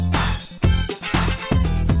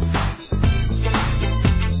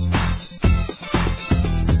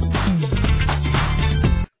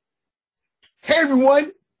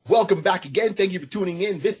everyone. Welcome back again. Thank you for tuning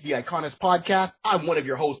in. This is the iConis podcast. I'm one of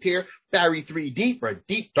your hosts here, Barry 3D for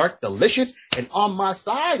Deep, Dark, Delicious. And on my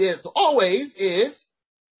side, as always, is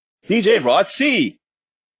DJ Rod C.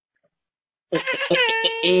 But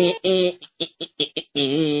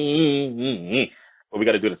we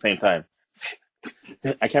got to do it at the same time.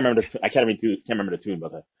 I can't remember the tune,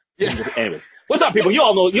 but yeah. Anyways, what's up, people? You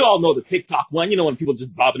all know the TikTok one. You know when people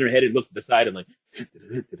just bob in their head and look to the side and like.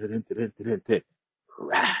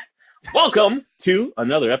 Welcome to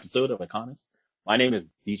another episode of iConis. My name is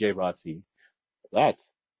DJ Rod C. That's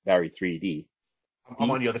Barry 3D. I'm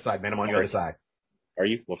on the other side, man. I'm on the other side. Are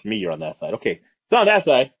you? Well, for me, you're on that side. Okay, so on that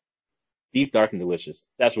side, Deep, Dark, and Delicious.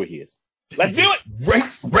 That's where he is. Let's do it.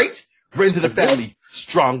 Right into the family.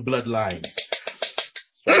 Strong bloodlines.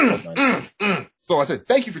 So I said,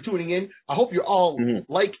 thank you for tuning in. I hope you're all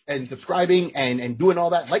like and subscribing and doing all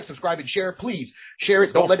that. Like, subscribe, and share. Please share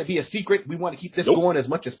it. Don't let it be a secret. We want to keep this going as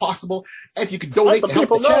much as possible. If you could donate to help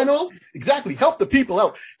the channel, exactly, help the people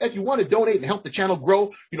out. If you want to donate and help the channel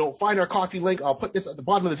grow, find our coffee link. I'll put this at the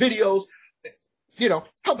bottom of the videos.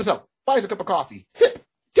 Help us out. Buy us a cup of coffee. Tip.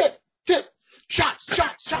 Shots.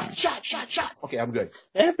 Okay, I'm good.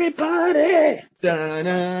 Everybody.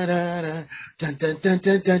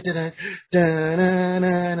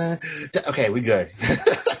 Okay, we good.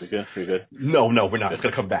 We good. No, we're not. It's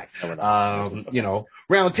gonna come back. No, we're not.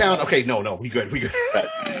 Round town. Okay, no, we good.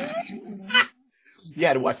 You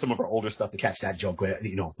had to watch some of our older stuff to catch that joke.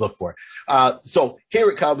 Look for it. So here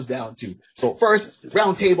it comes down to. So first,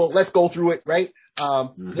 round table. Let's go through it. Right.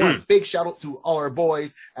 One big shout out to all our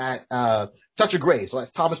boys at Touch of Grey. So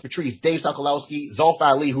that's Thomas Patrice, Dave Sokolowski, Zulf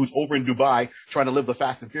Ali, who's over in Dubai trying to live the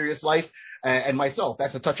Fast and Furious life, and myself.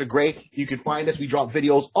 That's a Touch of Grey. You can find us. We drop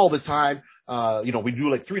videos all the time. We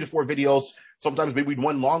do like 3 to 4 videos. Sometimes maybe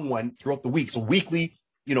one long one throughout the week. So weekly,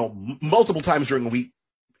 multiple times during the week,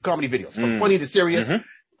 comedy videos from funny to serious.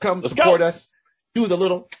 Come support us. Do the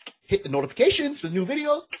little hit the notifications for the new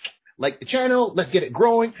videos. Like the channel. Let's get it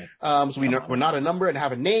growing. So we're not a number and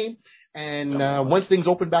have a name. And once things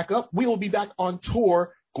open back up, we will be back on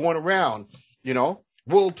tour going around,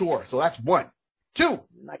 world tour. So that's 1. 2.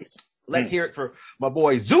 Nice. Let's hear it for my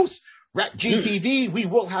boy Zeus, Rap GTV. We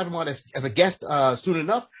will have him on as a guest soon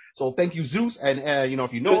enough. So thank you, Zeus. And,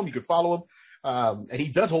 if you know him, you can follow him. And he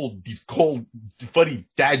does hold these cold, funny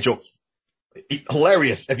dad jokes.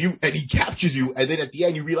 Hilarious. And he captures you. And then at the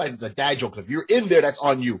end, you realize it's a dad joke. So if you're in there, that's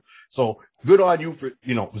on you. So good on you for,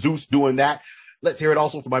 Zeus doing that. Let's hear it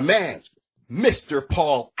also for my man, Mr.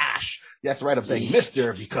 Paul Ash. That's right. I'm saying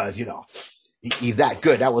Mr. because, he's that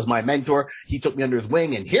good. That was my mentor. He took me under his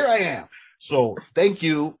wing and here I am. So thank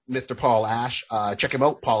you, Mr. Paul Ash. Check him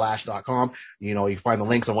out, paulash.com. You can find the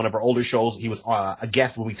links on one of our older shows. He was a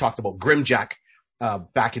guest when we talked about Grimjack,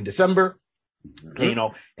 back in December,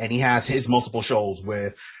 and he has his multiple shows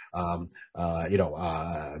with,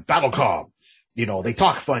 Battlecom. They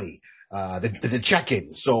talk funny. The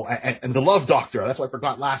check-in. So, and the Love Doctor. That's what I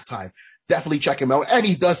forgot last time. Definitely check him out. And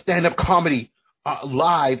he does stand-up comedy,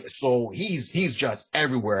 live. So he's just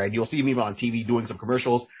everywhere. And you'll see him even on TV doing some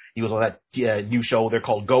commercials. He was on that, new show. They're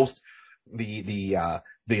called Ghost. The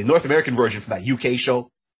North American version from that UK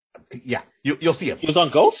show. Yeah. You'll see him. He was on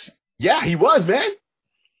Ghost? Yeah, he was, man.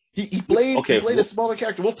 He played a smaller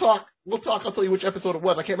character. We'll talk. I'll tell you which episode it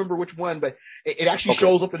was. I can't remember which one, but it actually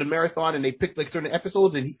shows up in the marathon and they picked like certain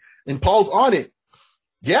episodes and Paul's on it.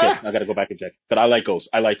 Yeah. Okay, I got to go back and check. But I like Ghost.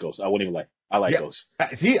 I wouldn't even lie. I like Ghost.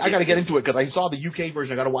 See, I got to get into it because I saw the UK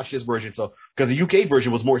version. I got to watch this version. So, because the UK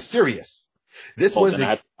version was more serious. This one's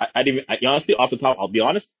honestly, off the top, I'll be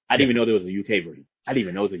honest. I didn't even know there was a UK version.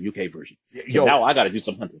 So now I got to do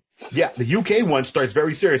some hunting. Yeah. The UK one starts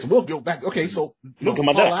very serious. We'll go back. Okay. So,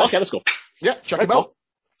 okay, let's go. Yeah. Check him out.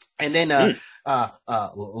 And then,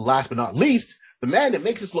 last but not least, the man that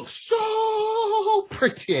makes us look so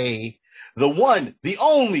pretty, the one, the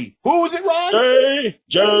only, who is it, Ron?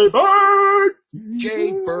 J-Bird!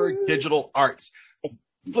 J-Bird Digital Arts.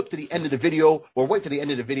 Flip to the end of the video or wait to the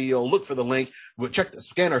end of the video, look for the link. We'll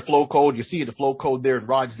scan our flow code. You see the flow code there in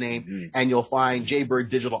Rod's name and you'll find J-Bird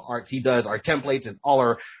Digital Arts. He does our templates and all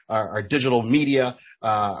our digital media,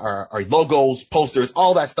 our logos, posters,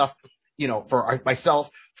 all that stuff, for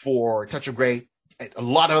myself, for Touch of Grey, a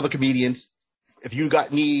lot of other comedians. If you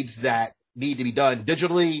got needs that need to be done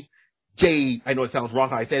digitally, I know it sounds wrong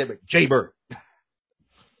how I said it, but J-Bird.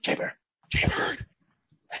 J-Bird.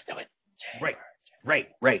 Let's do it.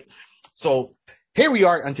 Right. So here we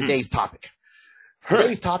are on today's topic.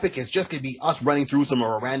 Today's topic is just going to be us running through some of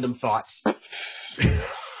our random thoughts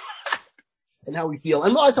and how we feel.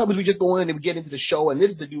 And a lot of times we just go in and we get into the show and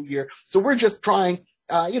this is the new year. So we're just trying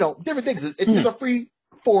different things. It's a free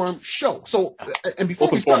form show. So, and before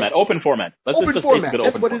open we start, open format. Open format.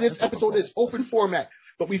 That's what it is. Episode is open format.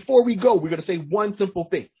 But before we go, we're going to say one simple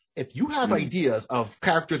thing. If you have ideas of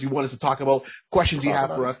characters you want us to talk about, questions you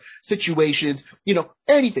have for us, situations,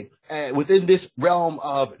 anything within this realm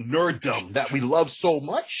of nerddom that we love so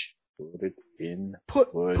much, put it in. Put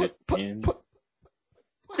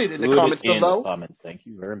it in the comments below. Thank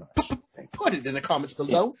you very much. Put it in the comments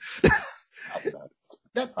below.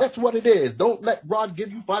 That's what it is. Don't let Rod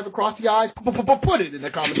give you 5 across the eyes. Put it in the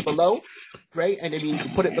comments below, right? And I mean, you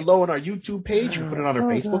can put it below on our YouTube page. You can put it on our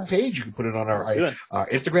Facebook page. You can put it on our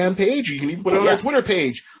Instagram page. You can even put it on our Twitter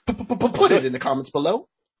page. Put it in the comments below.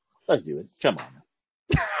 Let's do it. Come on.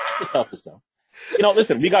 Just help us out.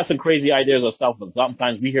 Listen, we got some crazy ideas ourselves, but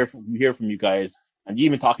sometimes we hear from you guys, and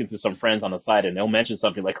even talking to some friends on the side, and they'll mention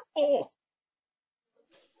something like,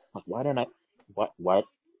 why don't I? What?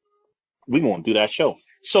 We won't do that show.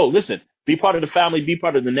 So listen, be part of the family, be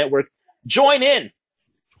part of the network. Join in.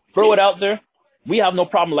 Throw it out there. We have no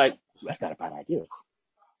problem. Like, that's not a bad idea.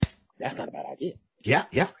 That's not a bad idea.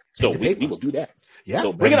 Yeah. So we will do that. Yeah.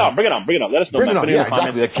 So bring it on. Let us know. Bring it on. Yeah,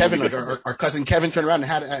 exactly. Like Kevin, our cousin Kevin turned around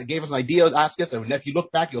and gave us an idea, asked us. And if you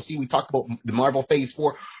look back, you'll see we talked about the Marvel Phase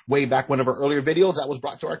 4 way back one of our earlier videos that was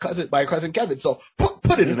brought to our cousin Kevin. So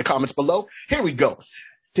put it in the comments below. Here we go.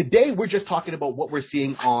 Today, we're just talking about what we're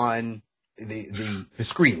seeing on the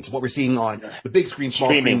screens, what we're seing on the big screen,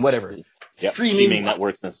 small screen, whatever. Yep. Streaming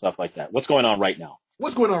networks and stuff like that. What's going on right now?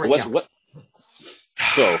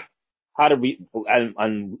 So, how did we,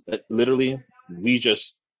 and literally, we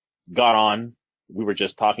just got on, we were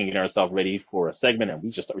just talking, getting ourselves ready for a segment, and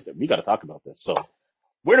we said, we got to talk about this. So,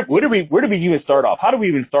 where did we even start off? How did we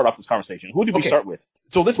even start off this conversation? Who did we start with?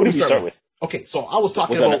 So, this one we start with. Okay, so I was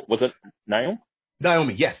talking about. Was it Naomi?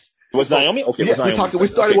 Naomi, yes. Naomi? Okay. Yes, we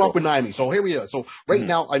started off with Naomi. So here we are. So right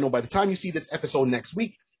now, I know by the time you see this episode next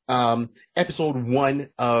week, episode 1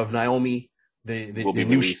 of Naomi, the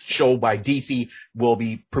new show by DC will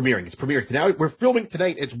be premiering. It's premiering tonight. We're filming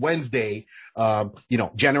tonight. It's Wednesday,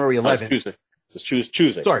 January 11th. Tuesday. It's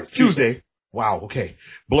Tuesday. Sorry, Tuesday. Wow. Okay.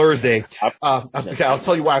 Blur's Day. I'll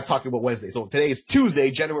tell you why I was talking about Wednesday. So today is Tuesday,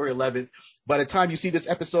 January 11th. By the time you see this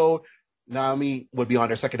episode, Naomi would be on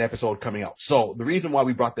their second episode coming out. So the reason why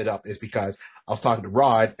we brought that up is because I was talking to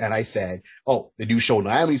Rod and I said, the new show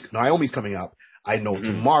Naomi's coming up. I know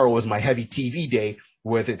tomorrow is my heavy TV day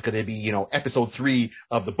where it's going to be, episode 3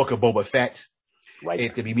 of the Book of Boba Fett. Right.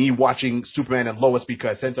 It's going to be me watching Superman and Lois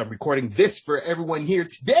because since I'm recording this for everyone here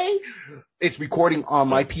today, it's recording on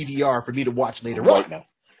my PVR for me to watch later on. Now.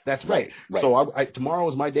 That's right. So tomorrow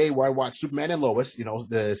is my day where I watch Superman and Lois,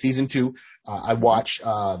 the season 2. I watch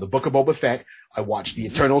the Book of Boba Fett. I watch the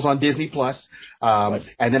Eternals on Disney Plus, and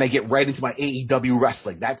then I get right into my AEW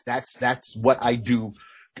wrestling. That's what I do,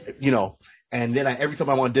 And then every time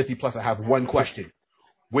I'm on Disney Plus, I have one question: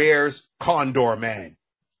 where's Condor Man?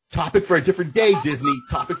 Topic for a different day, Disney.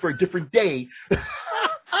 Topic for a different day.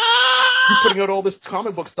 You're putting out all this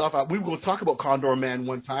comic book stuff. We will talk about Condor Man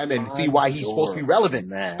one time and see why he's supposed to be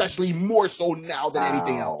relevant, especially more so now than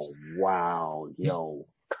anything else. Wow, yo.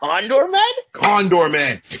 Condor Man? Condor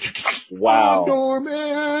Man. Wow. Condor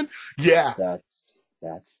Man. Yeah.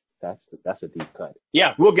 That's a deep cut.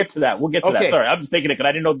 Yeah, we'll get to that. Sorry, I'm just thinking it because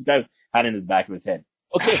I didn't know the guy had it in the back of his head.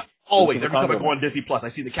 Okay. Always, every time I go on Disney Plus, I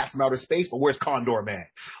see the Cat from Outer Space, but where's Condor Man?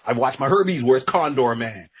 I've watched my Herbies, where's Condor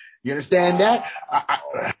Man? You understand that?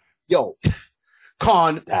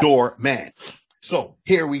 Condor Man. So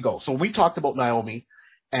here we go. So we talked about Naomi,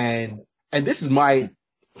 and this is my.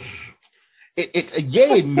 It's a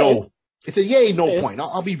yay no. It's a yay no point.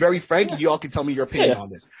 I'll be very frank, and you all can tell me your opinion on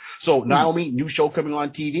this. So Naomi, new show coming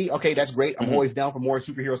on TV. Okay, that's great. I'm always down for more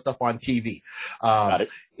superhero stuff on TV. Got it.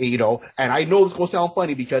 And I know it's gonna sound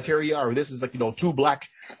funny because here we are. This is like 2 black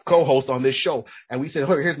co-hosts on this show, and we said,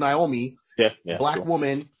 here's Naomi, black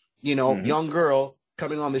woman, young girl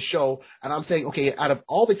coming on the show, and I'm saying, okay, out of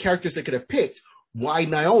all the characters they could have picked, why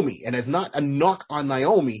Naomi? And it's not a knock on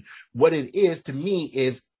Naomi. What it is to me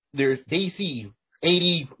is they see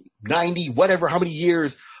 80, 90, whatever, how many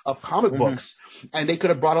years of comic books, and they could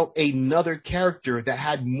have brought out another character that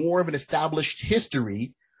had more of an established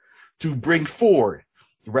history to bring forward,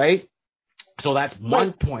 right? So that's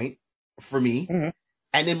one point for me.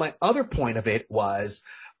 And then my other point of it was,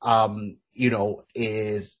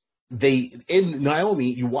 is in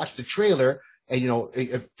Naomi, you watch the trailer and,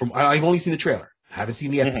 I've only seen the trailer. I haven't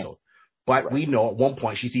seen the episode, but we know at one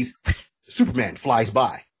point she sees Superman flies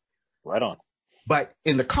by. Right on. But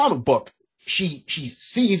in the comic book, she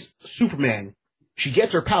sees Superman. She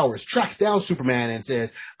gets her powers, tracks down Superman and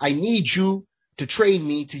says, I need you to train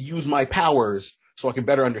me to use my powers so I can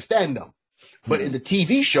better understand them. But in the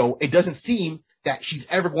TV show, it doesn't seem that she's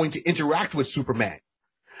ever going to interact with Superman.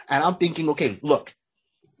 And I'm thinking, okay, look,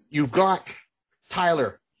 you've got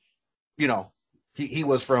Tyler, you know, he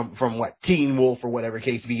was from what, Teen Wolf or whatever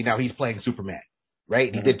case be. Now he's playing Superman,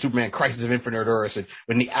 right? He did Superman Crisis of Infinite Earths, and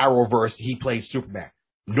in the Arrowverse, he played Superman.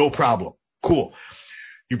 No problem. Cool.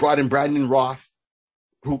 You brought in Brandon Roth,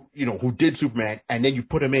 who did Superman, and then you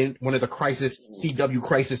put him in one of the CW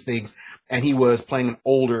Crisis things, and he was playing an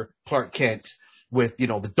older Clark Kent with,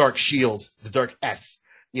 the Dark Shield, the Dark S,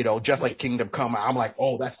 just like Kingdom Come. I'm like,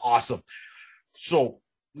 oh, that's awesome. So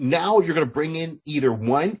now you're going to bring in either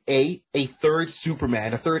a third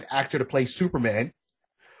Superman, a third actor to play Superman.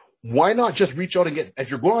 Why not just reach out and if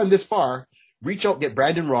you're going this far, reach out, get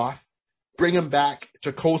Brandon Roth, bring him back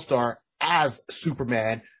to co-star as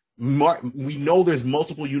Superman. We know there's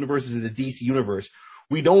multiple universes in the DC universe.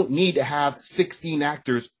 We don't need to have 16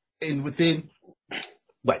 actors within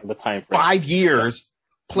the time frame. 5 years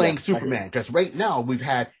playing Superman. Because right now we've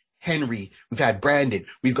had Henry, we've had Brandon,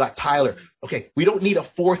 we've got Tyler. Okay, we don't need a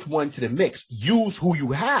fourth one to the mix. Use who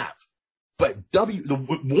you have. But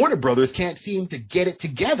the Warner Brothers can't seem to get it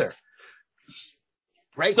together.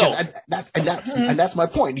 Right? So, and that's my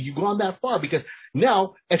point. You've gone that far because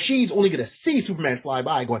now if she's only going to see Superman fly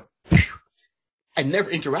by going and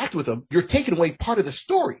never interact with him, you're taking away part of the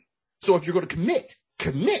story. So if you're going to commit.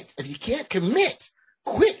 If you can't commit,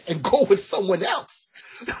 quit and go with someone else.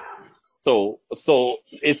 So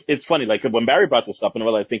it's funny. Like when Barry brought this up, and we're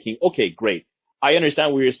like thinking, okay, great. I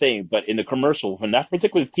understand what you're saying, but in the commercial, from that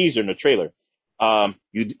particular teaser in the trailer,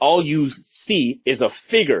 all you see is a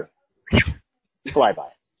figure fly by.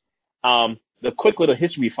 The quick little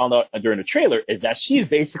history we found out during the trailer is that she's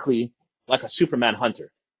basically like a Superman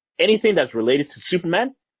hunter. Anything that's related to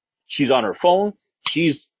Superman, she's on her phone.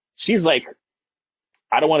 She's like,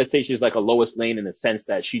 I don't want to say she's like a Lois Lane in the sense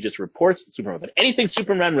that she just reports Superman, but anything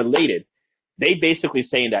Superman related, they basically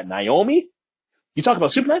saying that Naomi, you talk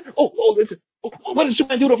about Superman? Listen. What does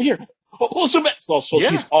Superman do over here? Superman. So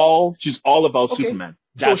she's all about Superman.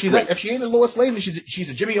 That's so she's like, if she ain't a Lois Lane, then she's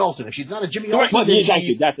a Jimmy Olsen. If she's not a Jimmy Olsen, then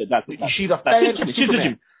she's a fan of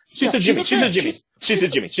Superman. She's a Jimmy. She's a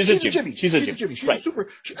Jimmy. She's a super,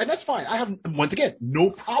 and that's fine. I have, once again,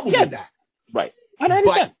 no problem with that. Right. And I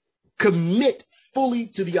understand. But commit fully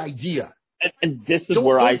to the idea. And this is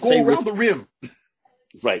where I say go around the rim.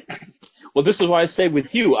 Right. Well, this is why I say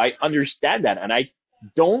with you, I understand that, and I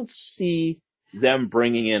don't see them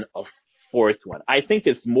bringing in a fourth one. I think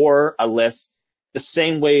it's more or less the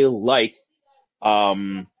same way like,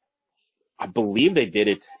 I believe they did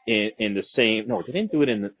it in the same, no, they didn't do it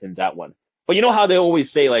in that one. But you know how they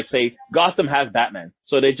always say, like, say, Gotham has Batman.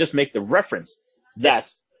 So they just make the reference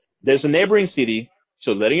that there's a neighboring city.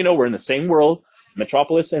 So letting you know we're in the same world,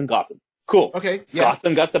 Metropolis and Gotham. Cool. Okay. Yeah.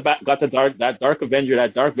 Gotham got that dark Avenger,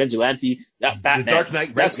 that dark vigilante, that Batman. The Dark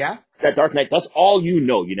Knight, right? Yeah. That Dark Knight. That's all you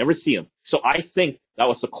know. You never see him. So I think that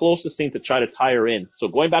was the closest thing to try to tie her in. So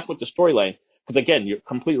going back with the storyline, because again, you're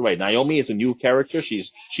completely right. Naomi is a new character.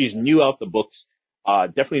 She's new out the books.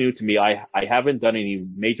 Definitely new to me. I haven't done any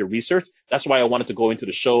major research. That's why I wanted to go into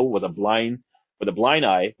the show with a blind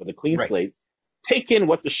eye, with a clean slate, take in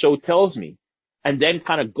what the show tells me, and then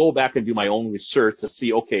kind of go back and do my own research to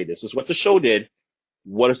see, okay, this is what the show did.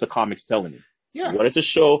 What is the comics telling me? Yeah. What is the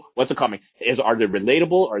show? What's the comic? Are they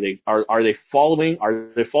relatable? Are they following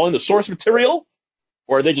the source material?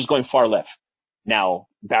 Or are they just going far left? Now,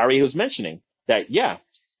 Barry was mentioning that,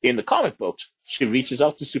 in the comic books, she reaches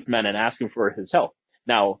out to Superman and asks him for his help.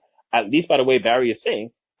 Now, at least by the way Barry is saying,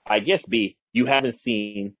 I guess, B, you haven't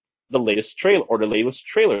seen the latest trailer or the latest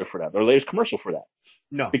trailer for that, or the latest commercial for that.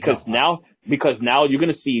 No. Because now you're going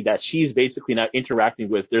to see that she's basically not interacting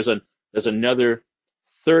with, there's another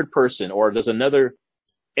third person, or there's another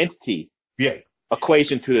entity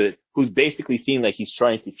equation to it, who's basically seeing like he's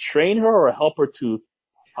trying to train her or help her to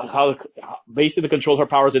how basically control her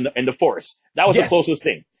powers in the Force. That was the closest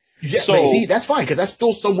thing. Yeah, so, see, that's fine, because that's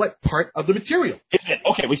still somewhat part of the material.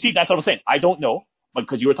 Okay, we see, that's what I'm saying. I don't know, but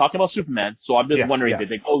because you were talking about Superman, so I'm just wondering, did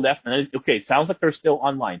they go left? And sounds like they're still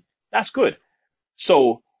online. That's good.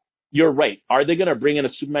 So, you're right. Are they going to bring in a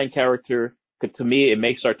Superman character? Because to me, it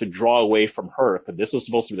may start to draw away from her, because this is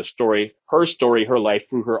supposed to be the story, her life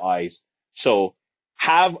through her eyes. So,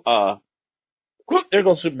 have there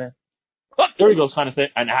goes Superman. There he goes, kind of thing,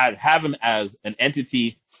 and have him as an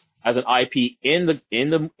entity, as an IP in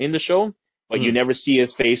the show, but you never see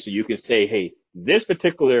his face, so you can say, hey, this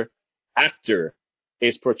particular actor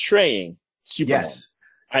is portraying Superman.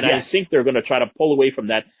 And I think they're going to try to pull away from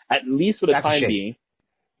that, at least for the time being.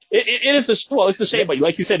 It's a shame, but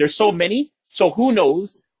like you said, there's so many, so who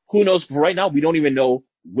knows who knows? Right now, we don't even know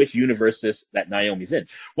which universe that Naomi's in.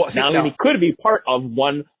 Well, see, Naomi could be part of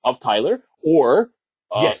one of Tyler, or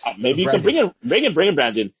yes, maybe you can bring in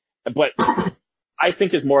Brandon. But I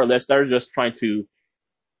think it's more or less they're just trying to,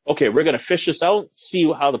 okay, we're gonna fish this out,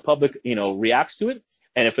 see how the public, reacts to it,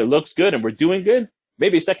 and if it looks good and we're doing good,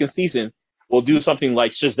 maybe second season we'll do something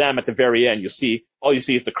like Shazam at the very end. All you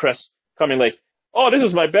see is the crest coming, like, oh, this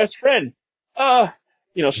is my best friend.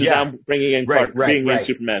 Shazam bringing in Clark, bringing in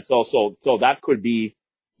Superman. So that could be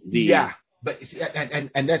the But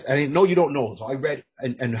and that's, I know you don't know. So I read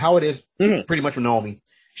and how it is pretty much with Naomi.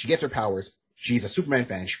 She gets her powers. She's a Superman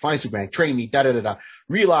fan. She finds Superman, train me,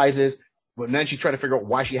 realizes, but then she's trying to figure out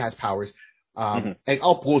why she has powers. And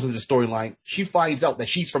all pulls into the storyline. She finds out that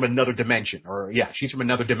she's from another dimension, she's from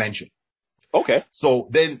another dimension. Okay. So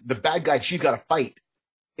then the bad guy she's got to fight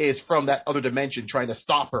is from that other dimension trying to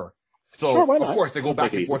stop her. So of course they go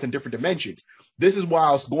back and forth in different dimensions. This is why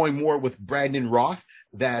I was going more with Brandon Roth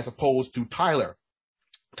than as opposed to Tyler.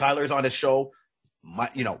 Tyler's on his show,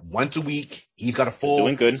 once a week. He's got a full.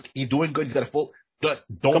 Doing good. He's doing good. He's got a full.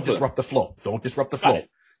 Don't disrupt the flow. Don't disrupt the flow.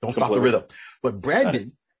 Don't stop the rhythm. But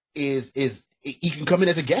Brandon is he can come in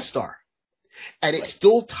as a guest star, and it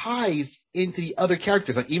still ties into the other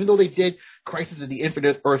characters. Like, even though they did Crisis of the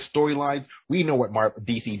Infinite Earth storyline, we know what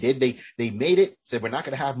DC did. They made it, said we're not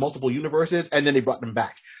going to have multiple universes, and then they brought them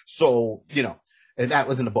back. So and that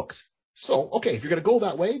was in the books. So okay, if you're going to go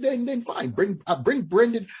that way, then fine. Bring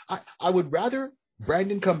Brendan. I would rather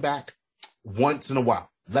Brandon come back once in a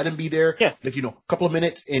while. Let him be there, a couple of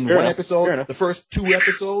minutes in one episode. The first 2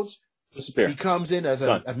 episodes, he comes in as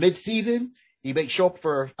a mid-season. He may show up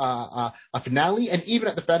for a finale, and even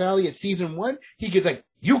at the finale of season 1, he gets like,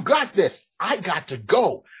 "You got this. I got to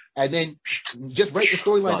go," and then just write the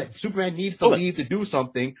storyline that Superman needs to leave to do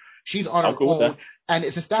something. She's on her own, and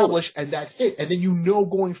it's established, and that's it. And then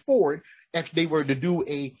going forward, if they were to do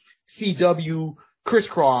a CW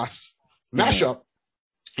crisscross mashup,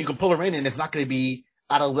 you can pull her in, and it's not going to be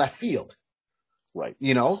out of left field, right?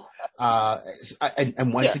 And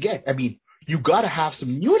once again, I mean, you got to have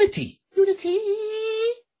some unity. Unity.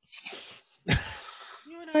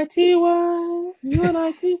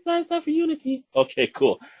 UNIT stands for unity. Okay,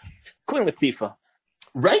 cool. Queen Latifah.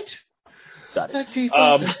 Right? Got it.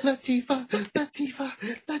 Latifah.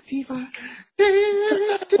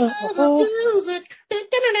 Dance to the music.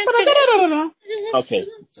 Okay.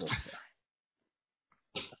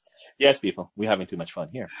 Yes, people, we're having too much fun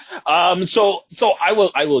here. So I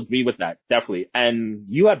will agree with that, definitely. And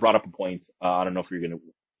you had brought up a point, I don't know if you're going to,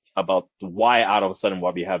 about why all of a sudden why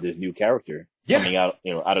we have this new character coming out,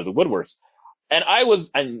 out of the woodworks. And I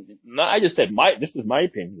just said, this is my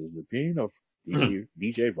opinion, this is the opinion of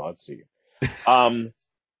DJ Rod Seeger,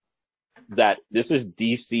 that this is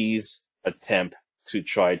DC's attempt to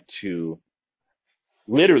try to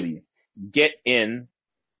literally get in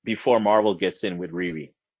before Marvel gets in with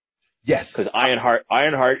Riri. Yes. Because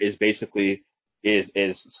Ironheart is basically is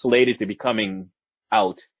slated to be coming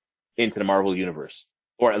out into the Marvel universe,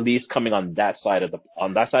 or at least coming on that side of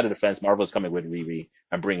the fence. Marvel is coming with Riri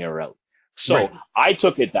and bringing her out. So I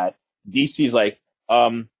took it that DC's like,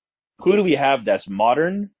 who do we have that's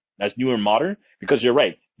modern, that's new and modern? Because you're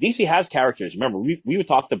right, DC has characters. Remember, we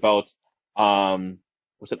talked about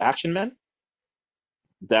was it Action Man?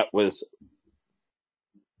 That was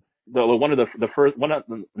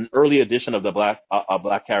an early edition of the black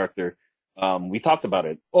character. We talked about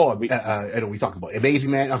it. I know we talked about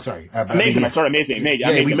Amazing Man. I'm sorry. Amazing Man. Sorry, Amazing.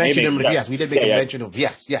 We mentioned him. Yes, we did make a mention of.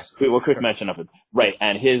 Yes. Quick mention of it. Right,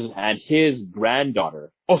 and his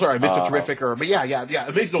granddaughter. Oh, sorry, Mr. Terrific, Amazing Man.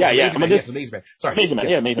 Amazing Man. Amazing Man. Sorry. Amazing Man.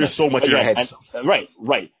 Amazing Man. There's so much in our heads.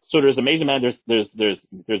 Right. So there's Amazing Man. There's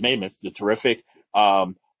Amazing Man. The Terrific.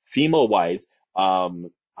 Female wise,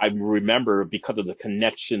 I remember because of the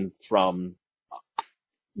connection from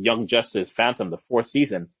Young Justice Phantom, the 4th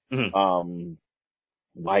season.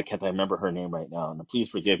 Why can't I remember her name right now? And please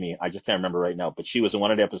forgive me. I just can't remember right now. But she was in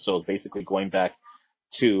one of the episodes, basically going back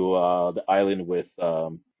to the island with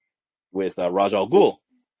Ra's al Ghul,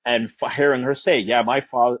 and hearing her say, "Yeah, my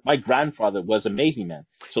grandfather was Amazing Man."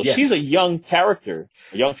 So she's a young character,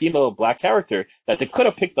 a young female black character that they could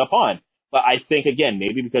have picked up on. But I think again,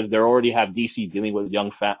 maybe because they already have DC dealing with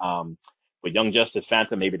Young Justice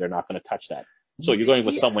Phantom, maybe they're not going to touch that. So you're going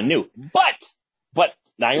with someone new. But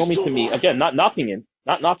Naomi, to me, again, not knocking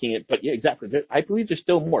it, but yeah, exactly. I believe there's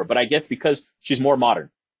still more, but I guess because she's more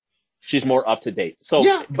modern, she's more up to date. So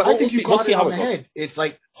yeah, but I think you got it on the head. It's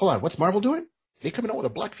like, hold on, what's Marvel doing? They coming out with a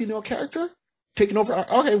black female character, taking over.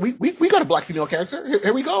 Okay, we got a black female character.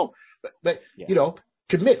 Here we go. But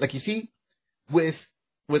commit, like you see with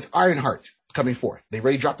Ironheart. coming forth. They've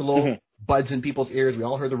already dropped the little buds in people's ears. We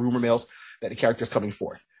all heard the rumor mills that the character is coming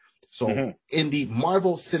forth. So in the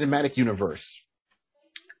Marvel Cinematic Universe,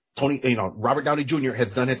 Robert Downey Jr.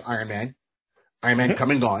 has done his Iron Man. Iron Man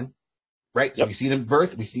come and gone, right? So you see him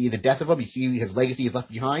birth, we see the death of him, you see his legacy is left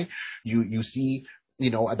behind. You see,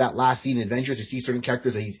 at that last scene in Avengers, you see certain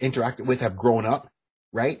characters that he's interacted with have grown up,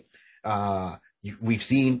 right? We've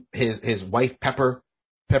seen his wife Pepper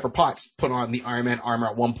Potts put on the Iron Man armor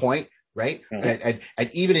at one point, right? And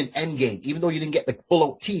even in Endgame, even though you didn't get the full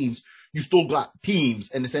out teams, you still got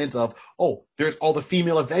teams in the sense of, there's all the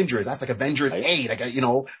female Avengers. That's like Avengers 8. Like,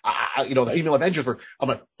 the female Avengers were, I'm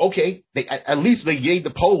like, okay, at least they gave the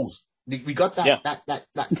pose. We got that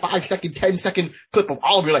 5 second, 10-second clip of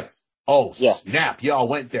all of you like, snap. Y'all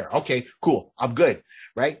went there. Okay, cool. I'm good.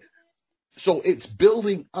 Right. So it's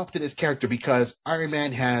building up to this character because Iron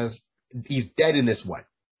Man he's dead in this one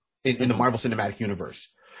in the Marvel Cinematic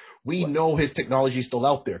Universe. We know his technology is still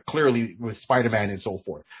out there, clearly with Spider-Man and so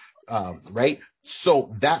forth. Right.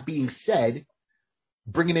 So that being said,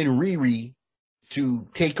 bringing in Riri to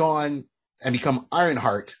take on and become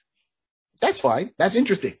Ironheart, that's fine. That's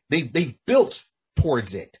interesting. They built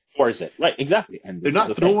towards it. Right. Exactly. And they're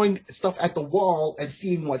not throwing stuff at the wall and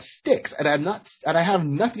seeing what sticks. And I have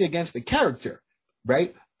nothing against the character.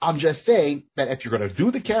 Right. I'm just saying that if you're going to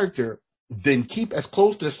do the character, then keep as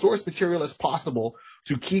close to the source material as possible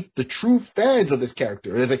to keep the true fans of this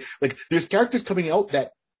character. There's there's characters coming out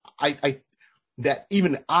that that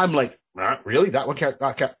even I'm like, really? That one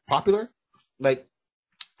got popular? Like,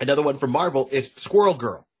 another one from Marvel is Squirrel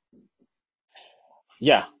Girl.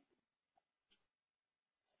 Yeah.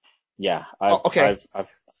 I've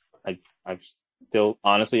still,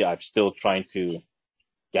 honestly, I'm still trying to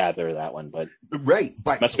gather that one, but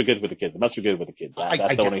but must be good with the kids. That's the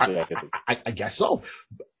only thing I can think. I guess so.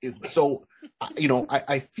 So,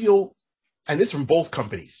 I feel, and this from both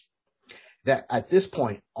companies, that at this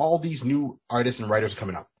point, all these new artists and writers are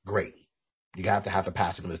coming up. Great. You have to have the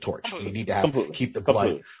passing of the torch. You need to keep the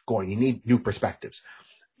blood going. You need new perspectives.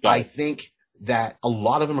 I think that a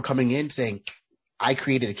lot of them are coming in saying, I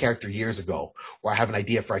created a character years ago, or I have an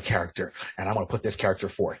idea for a character, and I want to put this character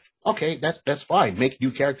forth. Okay, that's fine. Make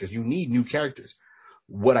new characters. You need new characters.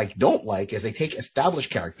 What I don't like is they take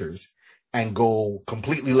established characters and go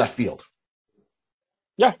completely left field.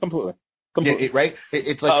 Yeah, completely. Right?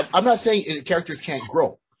 It's like, I'm not saying characters can't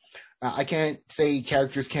grow. I can't say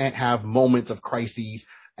characters can't have moments of crises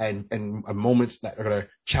and moments that are going to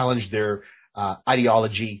challenge their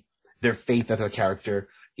ideology, their faith as a character,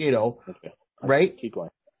 right? Keep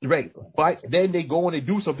going. Right. But then they go and they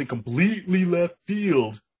do something completely left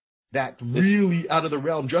field that's really out of the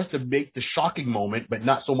realm just to make the shocking moment, but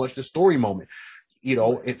not so much the story moment.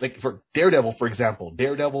 It's like for Daredevil, for example,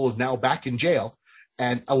 Daredevil is now back in jail.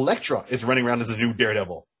 And Elektra is running around as a new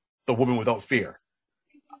Daredevil, the woman without fear.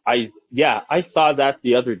 I saw that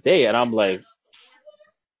the other day, and I'm like,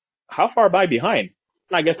 how far am I behind?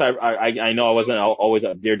 And I guess I know I wasn't always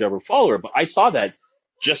a Daredevil follower, but I saw that.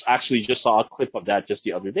 Just saw a clip of that just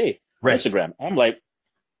the other day on Instagram. I'm like,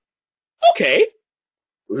 okay,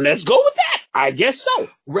 let's go with that. I guess so.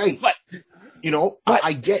 Right. But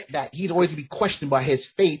I get that he's always going to be questioned by his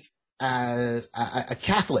faith as a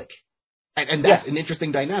Catholic. And that's an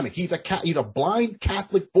interesting dynamic. He's a blind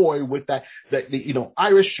Catholic boy with that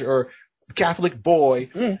Irish or Catholic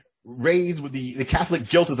boy raised with the Catholic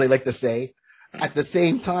guilt, as they like to say. At the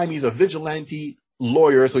same time, he's a vigilante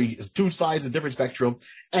lawyer, so he has two sides of a different spectrum,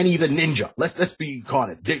 and he's a ninja. Let's be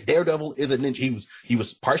honest. Daredevil is a ninja. He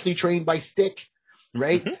was partially trained by Stick,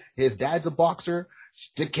 right? His dad's a boxer.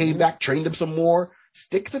 Stick came back, trained him some more.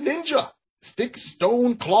 Stick's a ninja. Stick,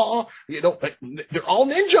 Stone, Claw, they're all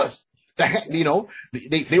ninjas.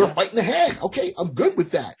 They were fighting the hand. Okay, I'm good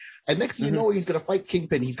with that. And next thing you know, he's going to fight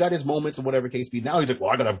Kingpin. He's got his moments or whatever case be. Now he's like,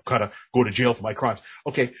 well, I got to kind of go to jail for my crimes.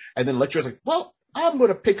 Okay. And then Elektra's like, well, I'm going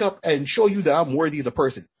to pick up and show you that I'm worthy as a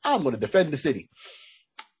person. I'm going to defend the city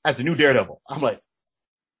as the new Daredevil. I'm like,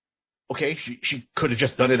 okay, she could have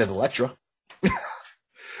just done it as Elektra.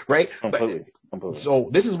 Right? Completely. So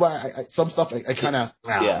this is why some stuff I kind of,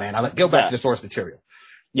 man, I go back to the source material.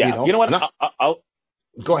 Yeah. You know what? I'll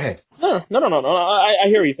go ahead. No. I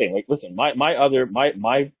hear what you're saying. Like, listen,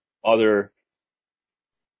 my other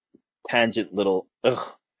tangent little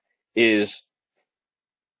is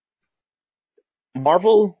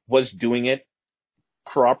Marvel was doing it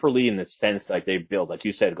properly in the sense like they built, like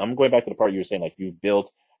you said. I'm going back to the part you were saying, like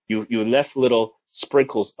you left little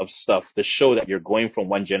sprinkles of stuff to show that you're going from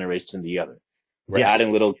one generation to the other. We're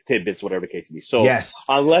adding little tidbits, whatever the case may be. So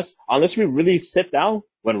unless we really sit down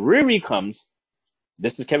when Riri comes.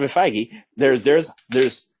 This is Kevin Feige. There's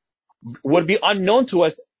would be unknown to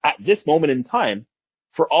us at this moment in time.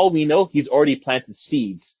 For all we know, he's already planted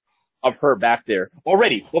seeds of her back there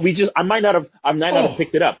already. Well, I might not have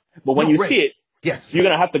picked it up, but when you see it, yes, you're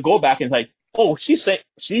going to have to go back and like, oh, she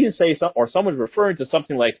didn't say something, or someone's referring to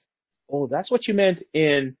something like, oh, that's what you meant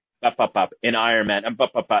in Iron Man, and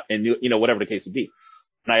whatever the case would be.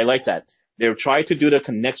 And I like that. They're trying to do the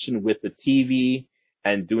connection with the TV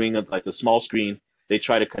and doing it like the small screen. They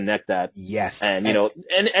try to connect that. Yes. And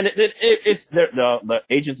it's the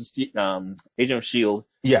Agent of Shield.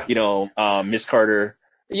 Yeah. Miss Carter.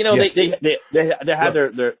 Yes. They had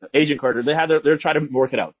their Agent Carter. They're trying to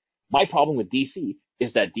work it out. My problem with DC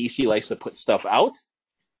is that DC likes to put stuff out,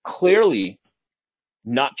 clearly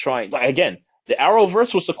not trying. Like, again, the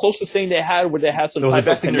Arrowverse was the closest thing they had where they had some type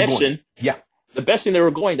of connection. Yeah. The best thing they were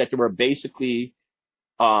going, that they were basically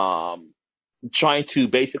trying to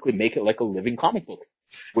basically make it like a living comic book,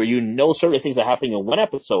 where certain things are happening in one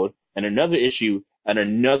episode and another issue and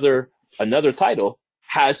another title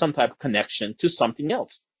has some type of connection to something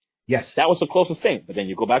else. Yes. That was the closest thing. But then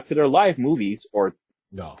you go back to their live movies or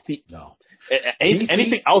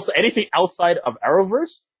anything outside of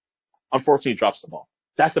Arrowverse, unfortunately drops the ball.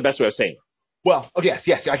 That's the best way of saying it. Well, okay,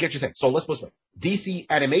 yes, I get what you're saying. So let's put it this way. DC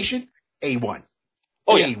animation, A1.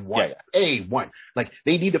 Oh, A1. A1. Like,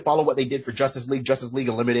 they need to follow what they did for Justice League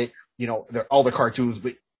Unlimited, all their cartoons,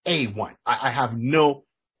 but A1. I have no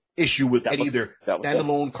issue with any of their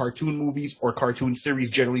standalone cartoon movies or cartoon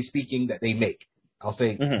series, generally speaking, that they make. I'll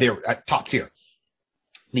say they're at top tier.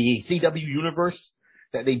 The CW universe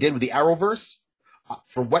that they did with the Arrowverse,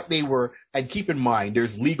 for what they were, and keep in mind,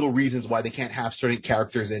 there's legal reasons why they can't have certain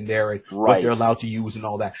characters in there and what they're allowed to use and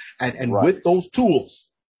all that. And with those tools,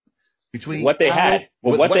 between what they had,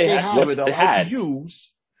 were allowed to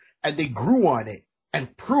use, and they grew on it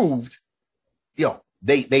and proved,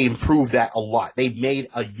 they improved that a lot. They made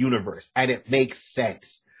a universe, and it makes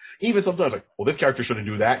sense. Even sometimes like, well, this character shouldn't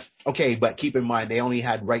do that. Okay, but keep in mind, they only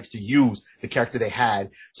had rights to use the character they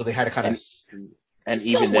had, so they had to kind of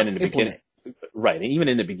even then in the beginning, right? And even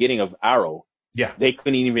in the beginning of Arrow, they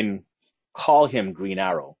couldn't even call him Green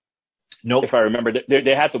Arrow. Nope. If I remember,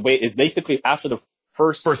 they had to wait. It's basically after the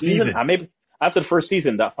first season. After the first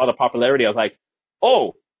season, that saw the popularity. I was like,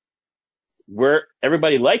 oh, we're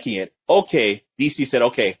everybody liking it. Okay, DC said,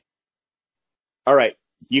 okay, all right,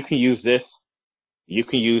 you can use this. You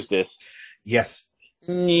can use this. Yes.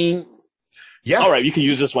 Yeah. All right, you can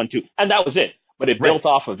use this one too, and that was it. But it built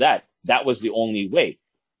off of that. That was the only way.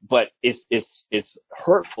 But it's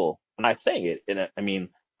hurtful, and I'm saying it. And I mean,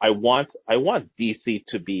 I want DC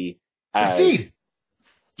to be succeed.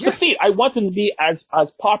 Succeed. I want them to be as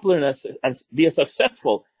popular and as be as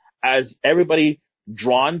successful as everybody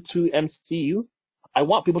drawn to MCU. I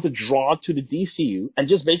want people to draw to the DCU and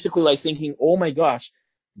just basically like thinking, oh my gosh,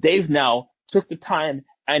 Dave now took the time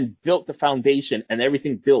and built the foundation, and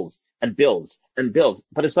everything builds and builds and builds.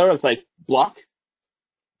 But it's sort of like block.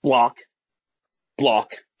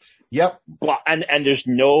 Yep. Block. And there's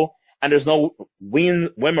no whim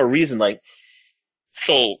or reason. Like,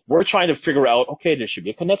 so we're trying to figure out, okay, there should be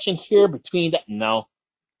a connection here between that. No.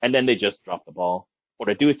 And then they just drop the ball, or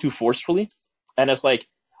they do it too forcefully. And it's like,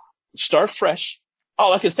 start fresh.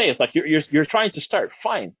 All I can say is like, you're trying to start.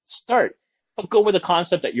 Fine. Start. But go with the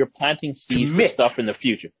concept that you're planting seeds for stuff in the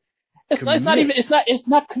future. It's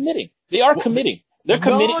not committing. They are committing. They're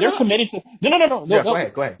committing. They're committing to, no. Go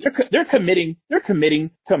ahead. They're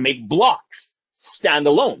committing to make blocks stand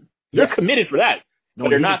alone. They're committed for that. No, but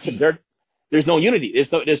they're not, there's no unity.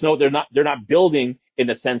 They're not building in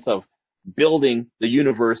the sense of building the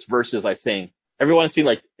universe versus like saying, everyone see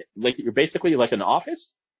like you're basically like an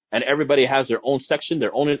office, and everybody has their own section,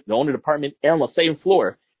 their own department on the same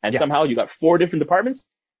floor. And somehow you got 4 different departments,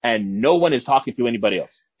 and no one is talking to anybody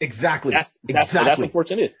else. Exactly. That's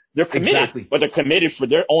unfortunate. They're committed, but they're committed for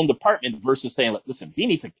their own department versus saying, like, listen, we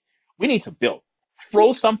need to build.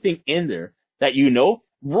 Throw something in there that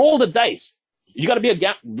roll the dice. You got to be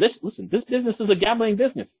listen, this business is a gambling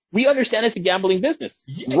business. We understand it's a gambling business.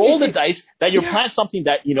 Roll the dice that you plant something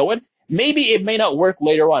that, maybe it may not work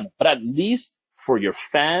later on, but at least for your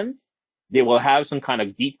fans, they will have some kind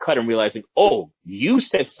of deep cut and realizing, oh, you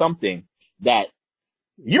said something that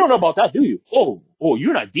you don't know about that, do you? Oh,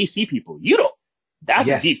 you're not DC people. You don't. That's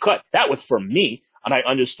a deep cut. That was for me, and I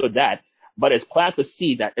understood that. But it's plants a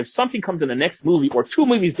seed that if something comes in the next movie or 2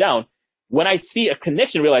 movies down, when I see a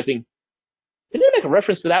connection, realizing, did they make a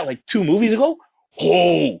reference to that like 2 movies ago?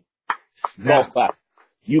 Oh, golf clap.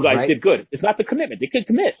 You guys did good. It's not the commitment. They could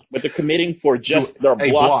commit, but they're committing for just their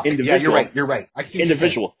block individual. Yeah, you're right. I see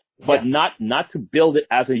individual. But not to build it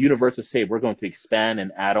as a universe to say we're going to expand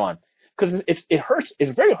and add on. because it hurts.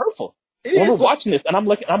 It's very hurtful. It When is. we're watching this, and I'm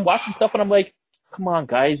watching stuff, and I'm like, come on,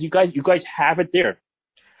 guys, you guys have it there.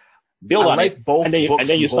 Build I on like it, both and then books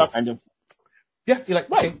you from start, both. and then, Yeah, you're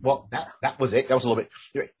like, okay, well, that was it. That was a little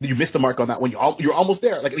bit. You missed the mark on that one. You're almost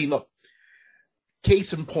there. Like, I mean, look.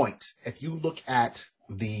 Case in point, if you look at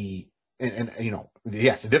and you know,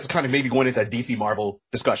 yes, this is kind of maybe going into a DC Marvel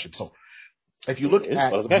discussion. So, if you look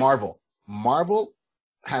at okay. Marvel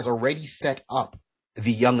has already set up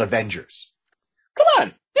the Young Avengers. Come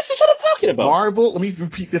on, this is what I'm talking about. Marvel, let me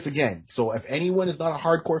repeat this again. So, if anyone is not a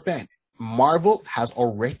hardcore fan, Marvel has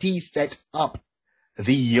already set up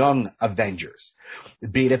the Young Avengers.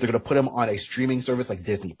 Be it if they're going to put them on a streaming service like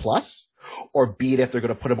Disney Plus, or be it if they're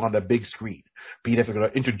going to put them on the big screen, be it if they're going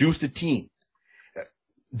to introduce the team.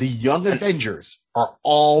 The Young Avengers are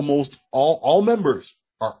almost all members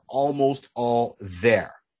are almost all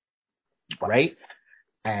there, right?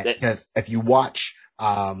 And because if you watch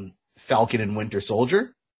Falcon and Winter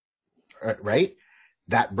Soldier, right,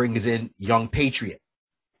 that brings in Young Patriot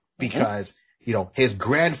because you know his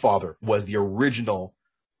grandfather was the original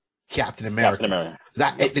Captain America.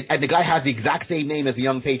 And the guy has the exact same name as the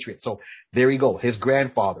Young Patriot. So there you go. His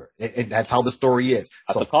grandfather. And that's how the story is.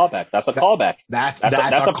 That's a callback. That's a callback. That's a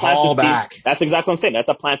callback. That's exactly what I'm saying. That's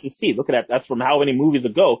a planted seed. Look at that. That's from how many movies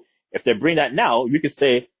ago. If they bring that now, you could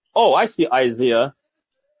say, oh, I see Isaiah.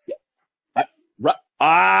 That's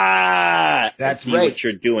I see right. What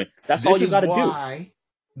you're doing. That's all you got to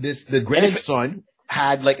do. The grandson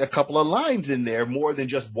had like a couple of lines in there more than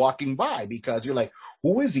just walking by because you're like,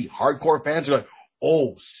 who is he? Hardcore fans are like,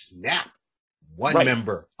 oh snap, one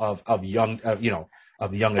member of the Young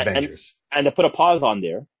Avengers. And to put a pause on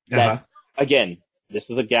there, that again, this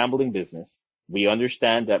is a gambling business. We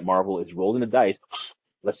understand that Marvel is rolling the dice.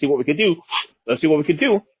 Let's see what we can do.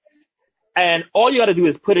 And all you got to do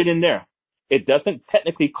is put it in there. It doesn't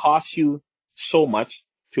technically cost you so much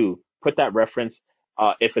to put that reference.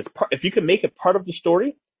 If you can make it part of the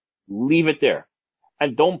story, leave it there,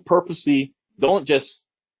 and don't just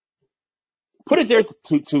put it there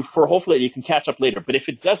for hopefully you can catch up later. But if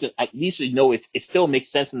it doesn't, at least you know it still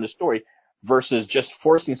makes sense in the story versus just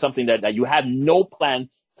forcing something that you had no plan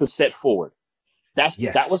to set forward. That's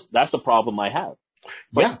the problem I have.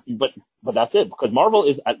 But that's it, because Marvel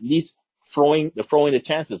is at least throwing the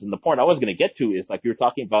chances. And the point I was going to get to is like you're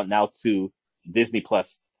talking about now to Disney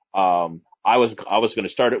Plus. I was going to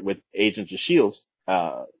start it with Agents of Shield,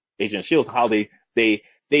 how they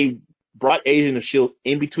brought Agents of Shield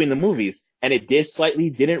in between the movies, and it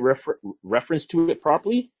didn't reference to it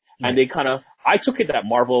properly, and I took it that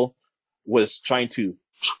Marvel was trying to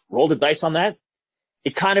roll the dice on that.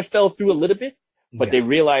 It kind of fell through a little bit, but they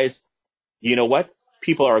realized, you know what,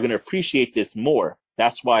 people are going to appreciate this more.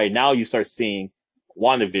 That's why now you start seeing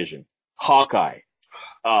WandaVision, Hawkeye,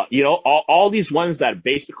 all these ones that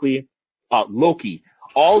basically. Loki,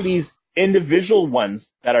 all these individual ones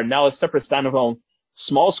that are now a separate standalone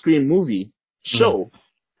small screen movie show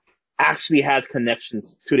actually has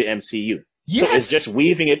connections to the MCU. Yes. So it's just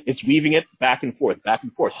weaving it back and forth.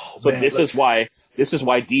 Oh, so man, this is why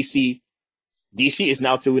DC is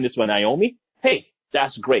now doing this with Naomi. Hey,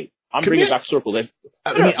 that's great. I'm bringing back circle.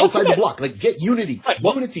 Outside the block, like get unity,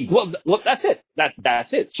 unity. Well, that's it.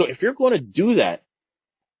 That's it. So if you're going to do that,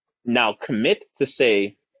 now commit to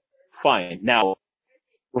say, fine. Now,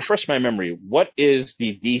 refresh my memory. What is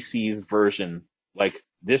the DC's version? Like,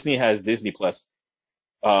 Disney has Disney Plus.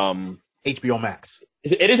 HBO Max.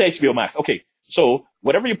 It is HBO Max. Okay. So,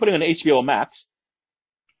 whatever you're putting on HBO Max,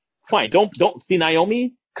 fine. Don't see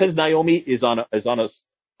Naomi, because Naomi is on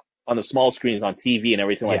a small screens on TV and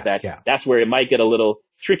everything like that. Yeah. That's where it might get a little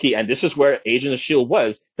tricky. And this is where Agent of S.H.I.E.L.D.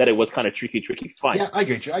 was, that it was kind of tricky. Fine. Yeah, I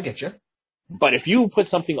get you. But if you put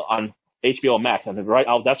something on HBO Max, and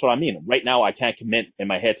that's what I mean. Right now, I can't commit in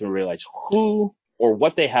my head to realize who or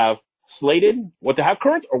what they have slated, what they have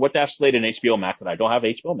current, or what they have slated in HBO Max. And I don't have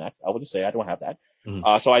HBO Max. I would just say I don't have that.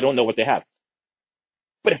 So I don't know what they have.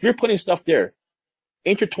 But if you're putting stuff there,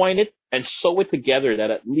 intertwine it and sew it together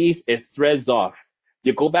that at least it threads off.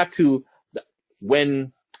 You go back to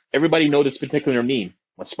when everybody knows this particular meme.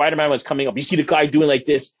 When Spider-Man was coming up, you see the guy doing like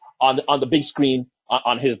this on the big screen.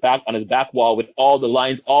 On his back wall with all the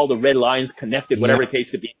lines, all the red lines connected, whatever it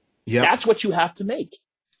takes to be. Yep. That's what you have to make.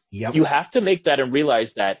 Yep. You have to make that and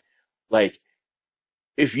realize that, like,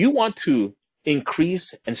 if you want to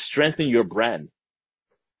increase and strengthen your brand,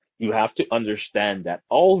 you have to understand that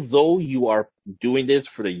although you are doing this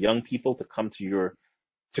for the young people to come to your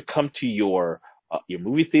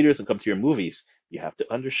movie theaters and come to your movies, you have to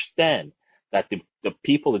understand that the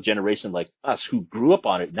people, the generation like us who grew up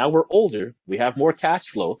on it, now we're older, we have more cash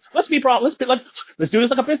flow. Let's do this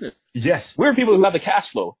like a business. Yes. We're people who have the cash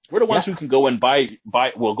flow. We're the ones who can go and buy,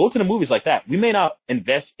 go to the movies like that. We may not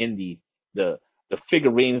invest in the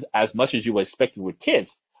figurines as much as you would expect with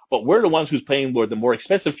kids, but we're the ones who's paying for the more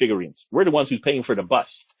expensive figurines. We're the ones who's paying for the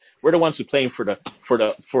bust. We're the ones who's paying for the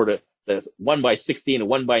 1x16 and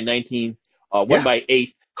 1x19,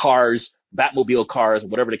 1x8 cars, Batmobile cars,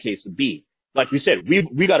 whatever the case would be. Like we said,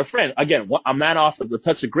 we got a friend, again, a man off of the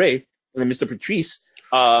touch of gray, Mr. Patrice.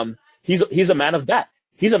 He's a man of that.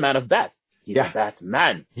 He's a man of that. He's a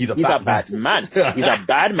Batman. He's a Batman. He's a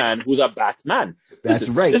bad man who's a Batman. That's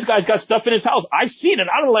right. This guy's got stuff in his house. I've seen it.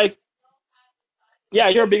 I'm like, yeah,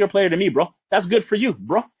 you're a bigger player than me, bro. That's good for you,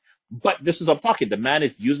 bro. But this is what I'm talking. The man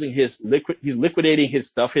is using he's liquidating his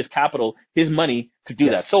stuff, his capital, his money to do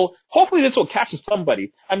that. So hopefully this will catch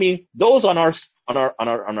somebody. I mean, those on our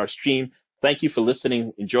stream, thank you for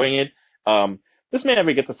listening, enjoying it. This may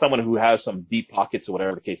never get to someone who has some deep pockets or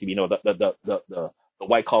whatever the case. You know, the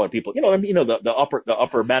white collar people. You know, the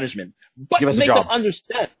upper management. But make them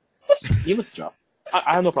understand. Give us a job.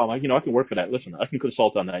 I have no problem. I can work for that. Listen, I can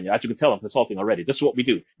consult on that. As you can tell, I'm consulting already. This is what we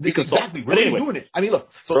do. Exactly. We're already doing it. I mean, look.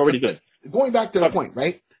 So we're already doing it. Going back to the point,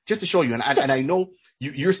 right? Just to show you, and I know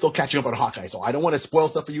you're still catching up on Hawkeye, so I don't want to spoil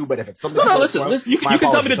stuff for you, but if it's something... No, listen. You can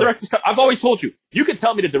tell me the director's cut. I've always told you. You can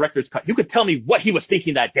tell me the director's cut. You can tell me what he was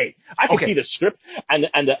thinking that day. I can see the script and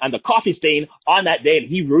the coffee stain on that day, and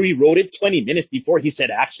he rewrote it 20 minutes before he said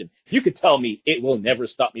action. You could tell me it will never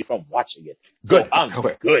stop me from watching it. Good. So I'm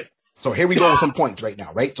good. So here we go with some points right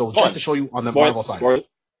now, right? So just to show you on the Marvel side.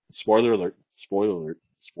 Spoiler alert.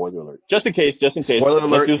 Just in case. Spoiler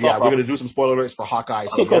alert. Yeah, we're going to do some spoiler alerts for Hawkeye.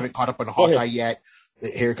 So if you haven't caught up on Hawkeye yet,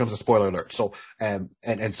 here comes a spoiler alert. So, and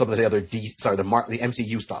some of the other the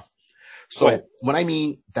MCU stuff. So when I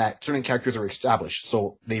mean that certain characters are established,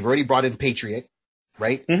 so they've already brought in Patriot,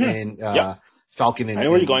 right? Mm-hmm. And, Falcon and, I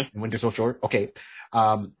know where you're going. Winter Soldier. Okay.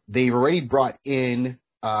 They've already brought in,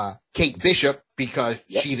 Kate Bishop because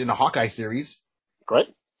she's in the Hawkeye series. Correct.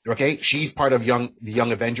 Okay. She's part of the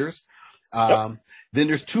Young Avengers. Then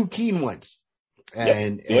there's two keen ones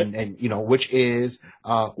and which is,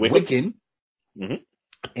 Wiccan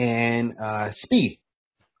and, Speed,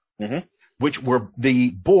 which were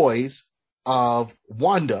the boys of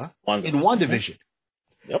Wanda in WandaVision.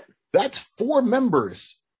 Yep. That's 4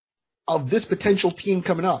 members of this potential team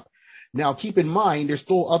coming up. Now, keep in mind, there's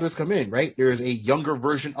still others come in, right? There's a younger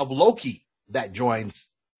version of Loki that joins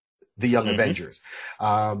the Young Avengers.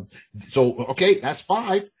 Okay, that's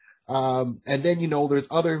 5. And then, there's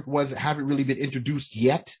other ones that haven't really been introduced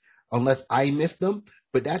yet, unless I missed them.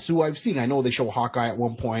 But that's who I've seen. I know they show Hawkeye at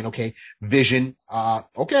one point. Okay. Vision.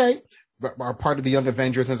 Okay. Are part of the Young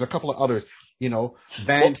Avengers. There's a couple of others,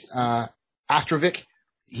 Vance, Astrovic.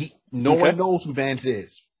 No one knows who Vance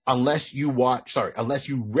is unless you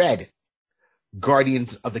read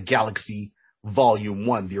Guardians of the Galaxy Volume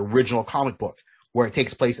 1, the original comic book, where it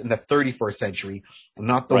takes place in the 31st century,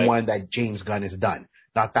 not the one that James Gunn has done.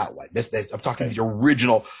 Not that one. I'm talking the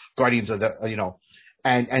original Guardians of the,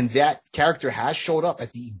 and that character has showed up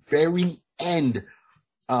at the very end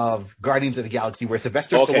of Guardians of the Galaxy, where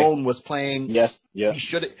Sylvester Stallone was playing. Yes.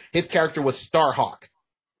 His character was Starhawk.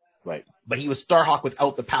 Right. But he was Starhawk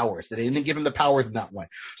without the powers. They didn't give him the powers in that one.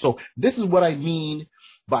 So this is what I mean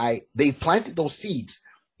by they've planted those seeds.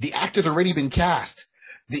 The actor's already been cast.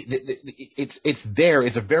 It's there.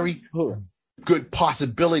 It's a very good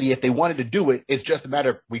possibility if they wanted to do it. It's just a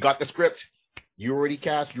matter of we got the script. You already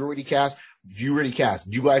cast. You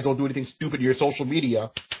guys don't do anything stupid in your social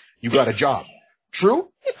media. You got a job.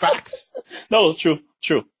 True? Facts? No, true.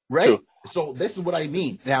 Right? True. So this is what I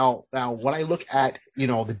mean. Now, when I look at, the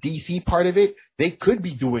DC part of it, they could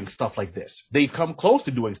be doing stuff like this. They've come close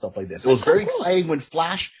to doing stuff like this. It was very exciting when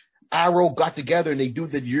Flash, Arrow got together and they do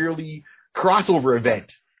the yearly crossover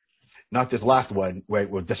event. Not this last one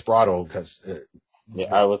with Desperado because.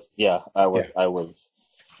 I was. Yeah,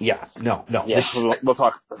 no. Yeah, we'll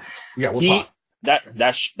talk. Yeah, we'll talk.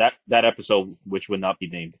 That episode, which would not be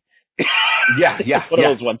named. Yeah. One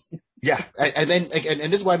of those ones. Yeah. And then,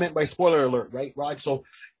 and this is what I meant by spoiler alert, right, Rod? So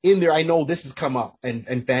in there, I know this has come up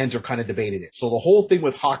and fans are kind of debating it. So the whole thing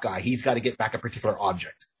with Hawkeye, he's got to get back a particular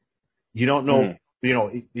object. You don't know,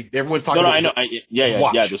 everyone's talking about. No, I know.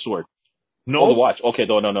 Yeah, the sword. No, the watch. Okay,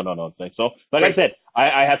 no. So, like I said,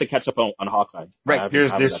 I have to catch up on Hawkeye. Right.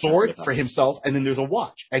 There's sword for himself, and then there's a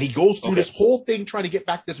watch, and he goes through this whole thing trying to get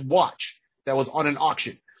back this watch that was on an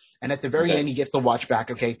auction. And at the very end, he gets the watch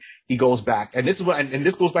back. Okay, he goes back, and this is and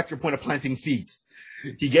this goes back to your point of planting seeds.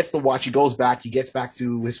 He gets the watch. He goes back. He gets back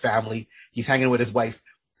to his family. He's hanging with his wife,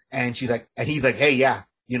 And he's like, hey, yeah,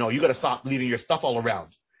 you know, you got to stop leaving your stuff all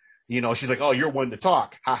around. You know, she's like, oh, you're one to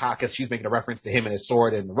talk. Haha. Cause she's making a reference to him and his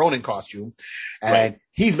sword and the Ronin costume. And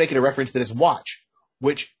he's making a reference to this watch,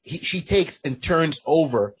 which she takes and turns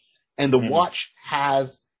over. And the watch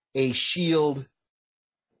has a shield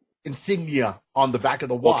insignia on the back of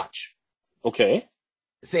the watch. Okay.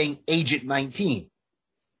 Saying Agent 19.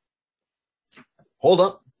 Hold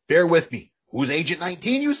up. Bear with me. Who's Agent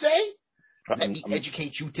 19, you say? Let me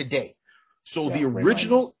educate you today. So the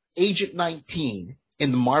original Agent 19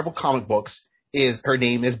 in the Marvel comic books her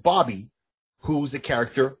name is Bobby, who's the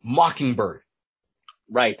character Mockingbird.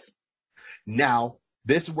 Right. Now,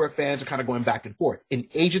 this is where fans are kind of going back and forth. In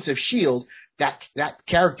Agents of S.H.I.E.L.D., that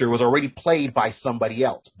character was already played by somebody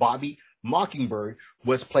else. Bobby Mockingbird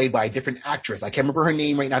was played by a different actress. I can't remember her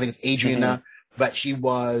name right now. I think it's Adriana, but she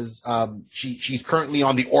was, she's currently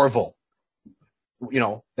on the Orville. You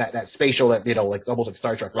know, that spatial that, you know, like, it's almost like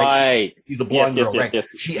Star Trek, right? Right. She's the blonde girl, right? Yes.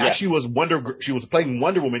 She actually was she was playing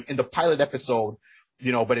Wonder Woman in the pilot episode,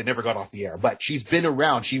 you know, but it never got off the air. But she's been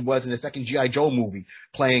around. She was in the second G.I. Joe movie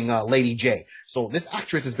playing Lady J. So this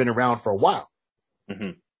actress has been around for a while.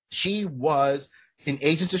 She was in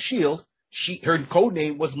Agents of S.H.I.E.L.D. Her code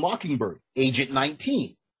name was Mockingbird, Agent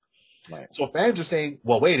 19. Right. So fans are saying,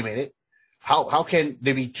 well, wait a minute. How can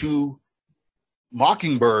there be two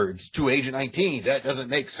Mockingbirds, two Agent 19s? That doesn't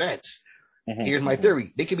make sense. Here's my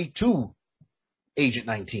theory. They could be two Agent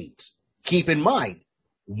 19s. Keep in mind,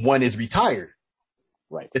 one is retired.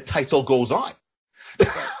 Right. The title goes on.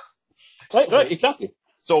 Right, exactly.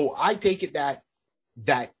 So I take it that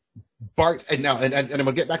Bart, and I'm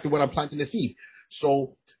gonna get back to what I'm planting the seed.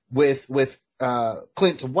 So with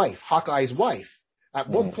Clint's wife, Hawkeye's wife, at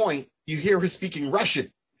one point you hear her speaking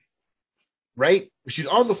Russian. Right? She's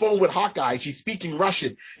on the phone with Hawkeye. She's speaking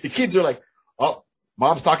Russian. The kids are like, oh,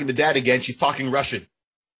 mom's talking to dad again. She's talking Russian.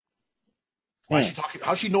 Why is she talking?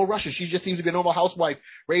 How's she know Russian? She just seems to be a normal housewife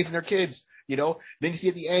raising her kids, you know? Then you see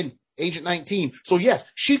at the end, Agent 19. So yes,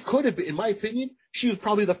 she could have been, in my opinion, she was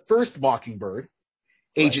probably the first Mockingbird,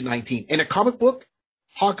 Agent 19. In a comic book,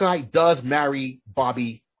 Hawkeye does marry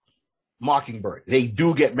Bobby Mockingbird. They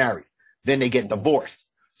do get married. Then they get divorced.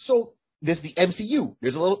 So there's the MCU.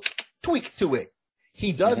 There's a little tweak to it.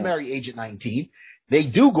 He does marry Agent 19. They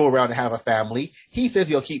do go around and have a family. He says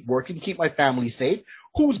he'll keep working, keep my family safe.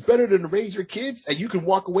 Who's better than to raise your kids and you can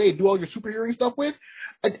walk away and do all your superhero stuff with?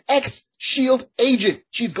 An ex-S.H.I.E.L.D. agent.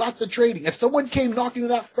 She's got the training. If someone came knocking on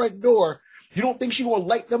that front door, you don't think she will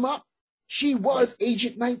light them up? She was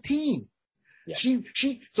Agent 19. Yeah.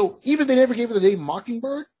 So even if they never gave her the name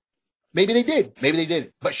Mockingbird, maybe they did. Maybe they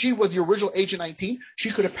didn't. But she was the original Agent 19. She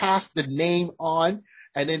could have passed the name on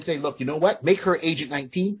and then say, look, you know what? Make her Agent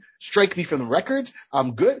 19. Strike me from the records.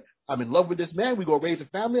 I'm good. I'm in love with this man. We go raise a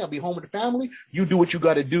family. I'll be home with the family. You do what you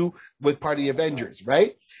got to do with part of the Avengers,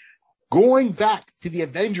 right? Going back to the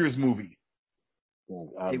Avengers movie.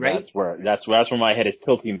 Right? That's where my head is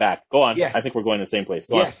tilting back. Go on. Yes. I think we're going to the same place.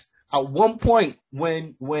 Go on. At one point,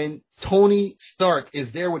 when Tony Stark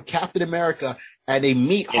is there with Captain America and they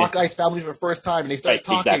meet Hawkeye's family for the first time and they start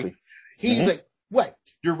talking, he's like, what?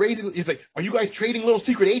 You're raising, he's like, are you guys trading little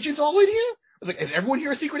secret agents all in here? I was like, is everyone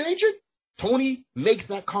here a secret agent? Tony makes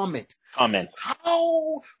that comment.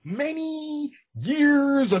 How many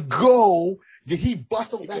years ago did he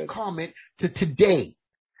bustle that comment to today?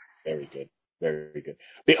 Very good. Very good.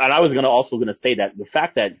 And I was also going to say that the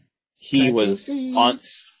fact that he was on,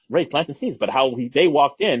 right, planting seeds, but how they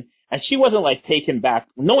walked in and she wasn't like taken back,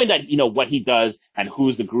 knowing that, you know, what he does and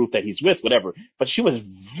who's the group that he's with, whatever. But she was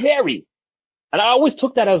and I always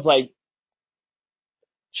took that as like,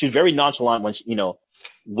 she's very nonchalant when,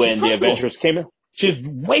 when the Avengers came in. She was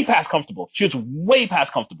way past comfortable.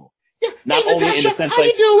 Yeah. Not hey, only Natasha, in the sense how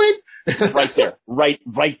like, you doing?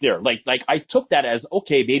 right there. Like I took that as,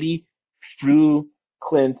 okay, maybe through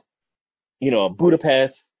Clint,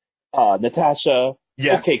 Budapest, Natasha.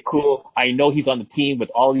 Yes. Okay, cool. I know he's on the team with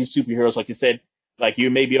all these superheroes. Like you said, like you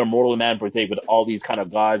may be a mortal man per se with all these kind of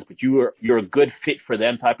gods, but you're a good fit for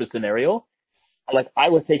them type of scenario. Like I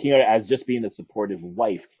was taking her as just being a supportive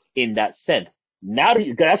wife in that sense. Now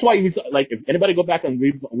that's why he's like, if anybody go back and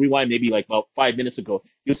rewind maybe like about 5 minutes ago,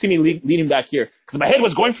 you'll see me leaning back here because my head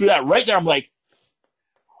was going through that right there. I'm like,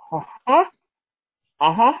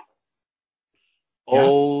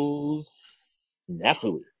 oh,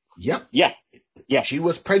 naturally. Yep. Yeah. She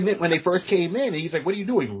was pregnant when they first came in, and he's like, "What are you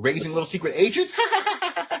doing? Raising little secret agents?"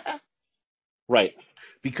 Right.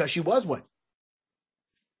 Because she was one.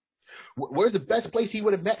 Where's the best place he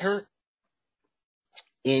would have met her?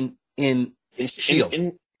 In S.H.I.E.L.D.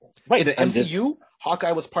 In the MCU,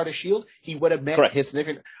 Hawkeye was part of S.H.I.E.L.D. He would have met his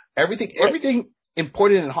significant everything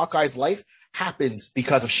important in Hawkeye's life happens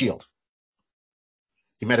because of S.H.I.E.L.D.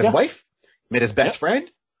 He met his wife, met his best friend,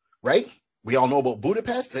 right? We all know about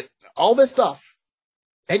Budapest, all this stuff.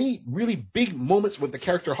 Any really big moments with the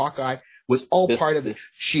character Hawkeye was all part of the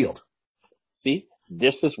S.H.I.E.L.D. See,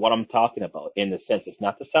 this is what I'm talking about in the sense. It's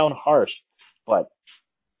not to sound harsh, but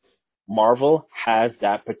Marvel has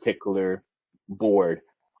that particular board.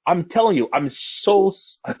 I'm telling you, I'm so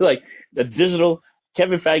like the digital.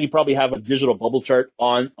 Kevin Feige probably have a digital bubble chart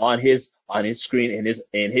on his screen in his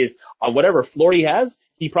on whatever floor he has.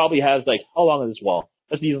 He probably has like, how long is this wall?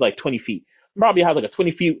 Let's use like 20 feet. He probably has like a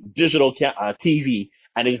 20 feet digital TV,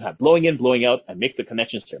 and they just have blowing in, blowing out, and make the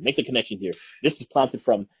connections here. Make the connection here. This is planted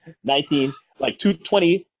from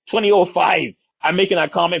 2005. I'm making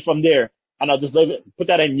that comment from there, and I'll just put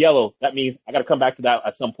that in yellow. That means I got to come back to that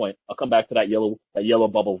at some point. I'll come back to that yellow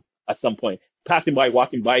bubble at some point. Passing by,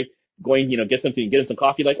 walking by, going, get something, getting some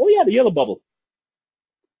coffee. Like, oh yeah, the yellow bubble.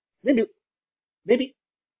 Maybe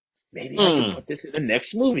I can put this in the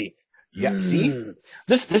next movie. Yeah, see?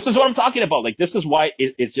 This is what I'm talking about. Like, this is why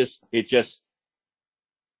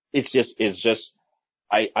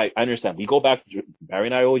I understand. We go back, Barry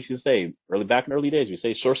and I always used to say, back in early days, we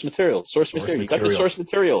say source material. You got the source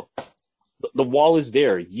material. The wall is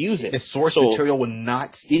there. Use it. The source material will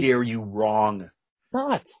not steer you wrong.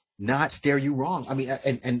 Not steer you wrong. I mean,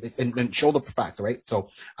 and show the fact, right? So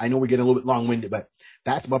I know we're getting a little bit long-winded, but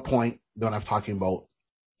that's my point when I'm talking about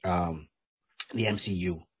the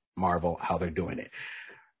MCU, Marvel, how they're doing it.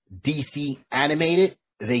 DC animated,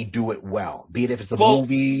 they do it well. Be it if it's the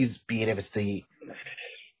movies, be it if it's the...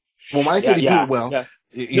 Well, when I say they do it well,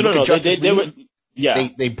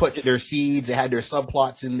 they put their seeds, they had their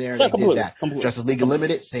subplots in there, and they did that. Justice League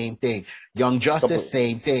Unlimited, same thing. Young Justice,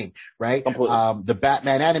 same thing, right? The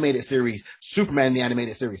Batman animated series, Superman the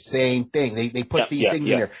animated series, same thing. They put these things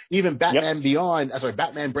in there. Even Batman Beyond,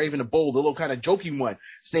 Batman Brave and the Bold, the little kind of joking one,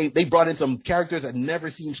 they brought in some characters that never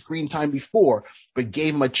seen screen time before, but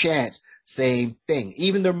gave them a chance. Same thing.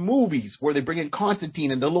 Even their movies where they bring in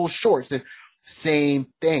Constantine and the little shorts, and same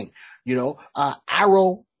thing.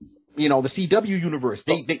 Arrow, the CW universe.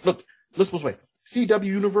 They look, listen this way. CW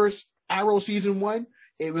universe, Arrow season 1,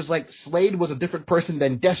 it was like Slade was a different person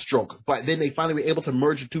than Deathstroke, but then they finally were able to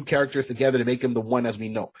merge the two characters together to make him the one as we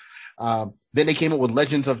know. Then they came up with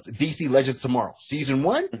DC Legends Tomorrow. Season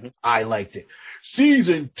 1, I liked it.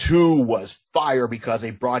 Season 2 was fire because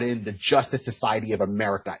they brought in the Justice Society of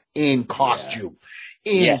America in costume.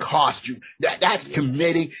 Costume. That's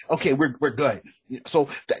committing. Okay, we're good. So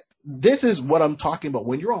this is what I'm talking about.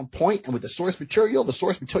 When you're on point and with the source material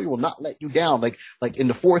will not let you down. Like in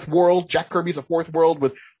the Fourth World, Jack Kirby's A Fourth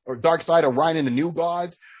World or Darkseid, Orion and the New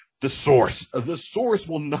Gods. The source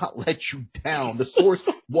will not let you down. The source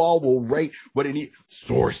wall will write what it needs.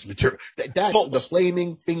 Source material. That's the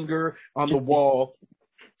flaming finger on the wall.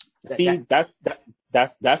 That's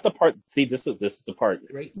the part. See, this is the part.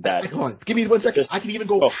 Right. Hold on. Give me 1 second. I can even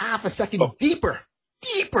go half a second deeper.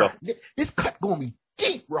 This cut going to be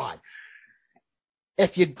deep, Rod.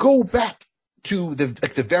 If you go back to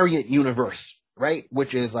the variant universe, right,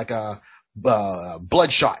 which is like a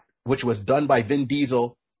Bloodshot, which was done by Vin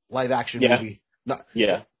Diesel. Live action movie.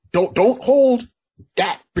 Don't hold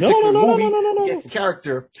that particular movie against the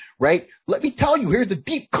character, right? Let me tell you, here's the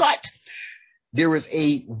deep cut. There is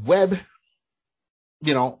a web,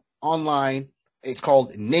 online. It's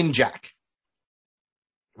called Ninjak,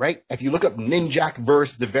 right? If you look up Ninjak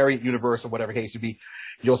verse, the variant universe or whatever case it be,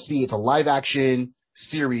 you'll see it's a live action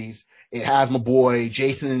series. It has my boy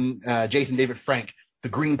Jason David Frank, the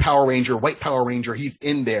Green Power Ranger, White Power Ranger. He's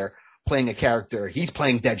in there playing a character. He's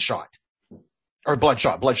playing Deadshot or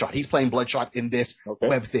Bloodshot. He's playing Bloodshot in this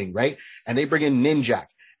web thing, right? And they bring in Ninjak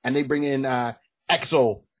and they bring in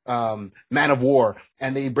Exo, Man of War,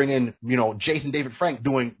 and they bring in Jason David Frank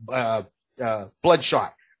doing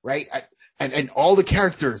Bloodshot, right? And all the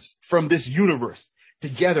characters from this universe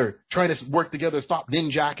together trying to work together to stop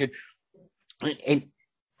Ninjak, and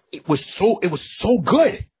it was so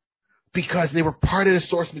good because they were part of the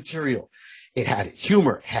source material. It had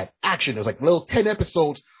humor, it had action. It was like little 10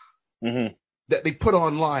 episodes that they put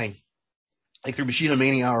online, like through Machina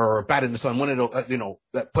Mania or Bad in the Sun, one of those,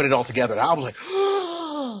 that put it all together. And I was like,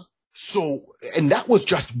 and that was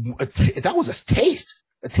just, that was a taste.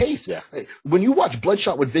 Yeah. When you watch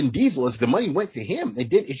Bloodshot with Vin Diesel, as the money went to him,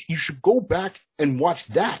 you should go back and watch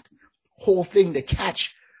that whole thing to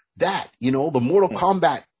catch that, the Mortal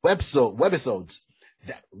Kombat webisodes,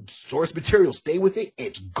 that source material, stay with it.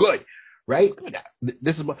 It's good. Right?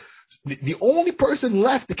 This is the only person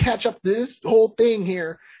left to catch up to this whole thing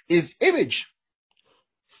here is Image.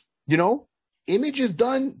 Image is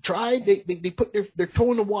done, tried, they put their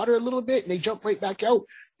toe in the water a little bit and they jump right back out.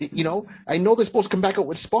 You know, I know they're supposed to come back out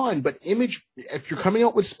with Spawn, but Image, if you're coming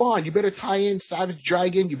out with Spawn, you better tie in Savage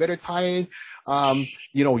Dragon, you better tie in,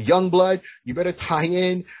 you know, Youngblood, you better tie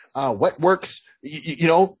in, Wetworks, you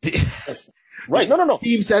know. Right. No.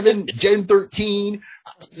 Team 7, Gen 13,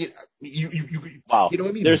 wow. You know what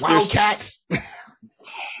I mean? Wildcats.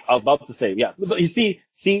 I was about to say, yeah. But you see,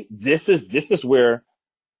 this is where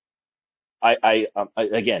I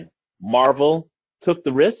again, Marvel took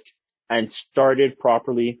the risk and started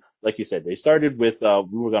properly. Like you said, they started with,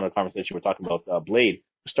 we were on a conversation, we're talking about, Blade,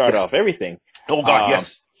 started off everything. Oh God,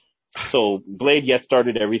 yes. So Blade, yes,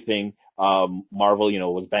 started everything. Marvel, you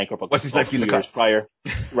know, was bankrupt a few years prior.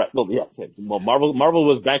 Right. Well, yeah. Well, Marvel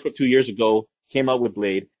was bankrupt 2 years ago, came out with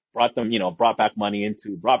Blade, brought back money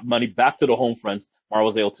back to the home front. Marvel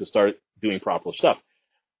was able to start doing proper stuff.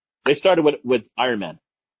 They started with Iron Man.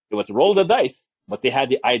 It was a roll of the dice, but they had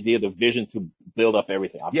the idea, the vision to build up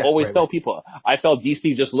everything. I always tell people, I felt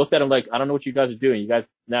DC just looked at them like, I don't know what you guys are doing. You guys,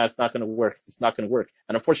 it's not going to work. It's not going to work.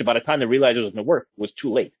 And unfortunately, by the time they realized it was going to work, it was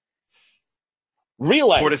too late.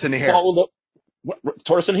 Tortoise in the hair.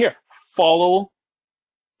 Tortoise in the hair. Follow.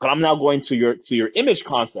 But I'm now going to your image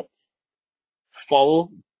concept.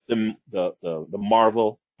 Follow the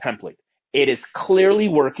Marvel template. It is clearly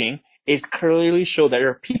working. It's clearly shown that there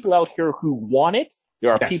are people out here who want it.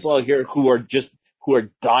 There are people out here who are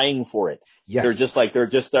dying for it. Yes.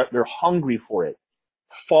 They're hungry for it.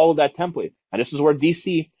 Follow that template. And this is where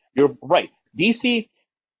DC, you're right. DC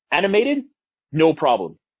animated, no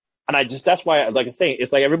problem. And that's why, like I say,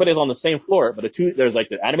 it's like everybody's on the same floor, but there's like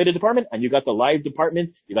the animated department and you got the live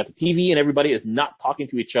department, you got the TV, and everybody is not talking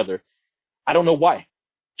to each other. I don't know why.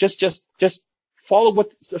 Just follow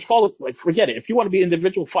like, forget it. If you want to be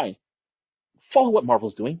individual, fine. Follow what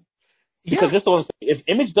Marvel's doing. Because this is what I'm saying. If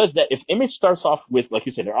Image does that, if Image starts off with, like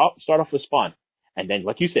you said, start off with Spawn, and then,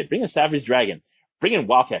 like you said, bring in Savage Dragon, bring in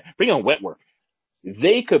Wildcat, bring in Wetwork,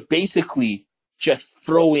 they could basically just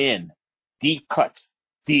throw in deep cuts,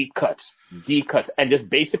 and just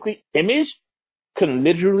basically Image can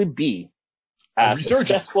literally be as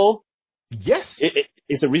successful. Yes.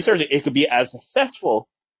 It's a resurgence. It could be as successful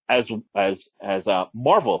as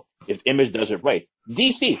Marvel if Image does it right.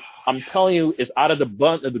 DC, I'm telling you, is out of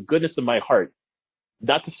the goodness of my heart.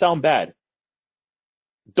 Not to sound bad.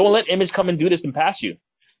 Don't let Image come and do this and pass you.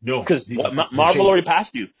 No, because Marvel already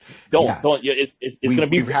passed you. Don't. It's going to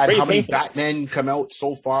be. We've had how many Batmen come out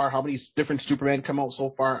so far? How many different Superman come out so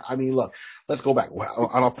far? I mean, look, let's go back.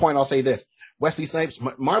 On a point, I'll say this: Wesley Snipes,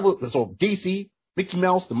 Marvel, so DC, Mickey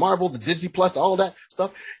Mouse, the Marvel, the Disney Plus, all that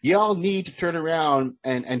stuff. Y'all need to turn around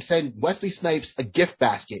and send Wesley Snipes a gift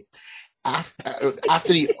basket after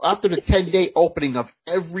the 10-day opening of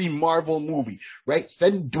every Marvel movie. Right?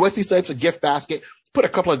 Send Wesley Snipes a gift basket. Put a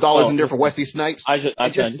couple of dollars in there for Wesley Snipes. I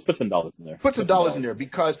just put some dollars in there. Put some dollars in there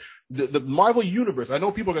because the Marvel universe, I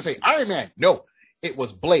know people are going to say Iron Man. No, it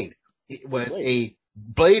was Blade.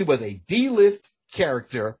 Blade was a D-list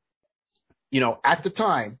character, at the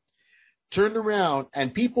time, turned around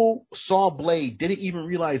and people saw Blade, didn't even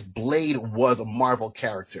realize Blade was a Marvel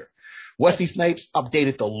character. Wesley Snipes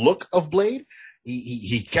updated the look of Blade.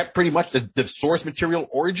 He kept pretty much the source material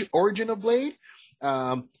origin of Blade.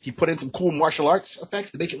 He put in some cool martial arts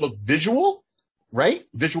effects to make it look visual, right?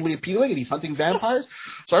 Visually appealing, and he's hunting vampires.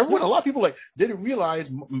 So a lot of people didn't realize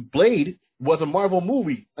Blade was a Marvel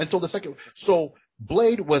movie until the second. So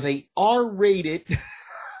Blade was a R-rated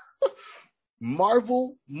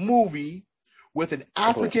Marvel movie with an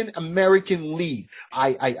African American lead.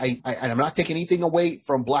 I'm not taking anything away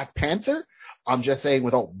from Black Panther. I'm just saying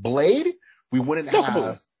without Blade, we would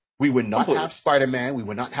not have Spider-Man. We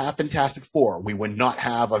would not have Fantastic Four. We would not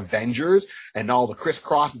have Avengers and all the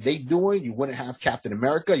crisscross they doing. You wouldn't have Captain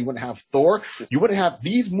America. You wouldn't have Thor. You wouldn't have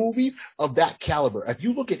these movies of that caliber. If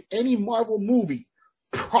you look at any Marvel movie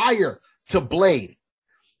prior to Blade,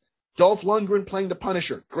 Dolph Lundgren playing the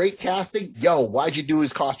Punisher, great casting. Yo, why'd you do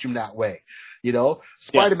his costume that way?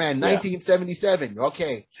 Spider-Man 1977.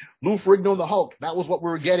 Okay. Lou Ferrigno the Hulk. That was what we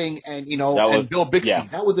were getting. And, and Bill Bixby.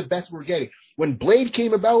 That was the best we were getting. When Blade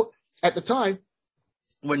came about at the time,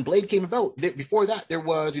 before that, there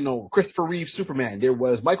was, Christopher Reeve Superman. There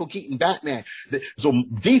was Michael Keaton Batman. So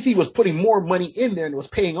DC was putting more money in there and it was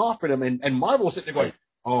paying off for them. And Marvel was sitting there going,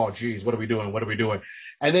 oh, geez, what are we doing? What are we doing?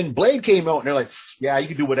 And then Blade came out and they're like, yeah, you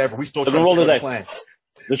can do whatever. We still trying to roll the plan.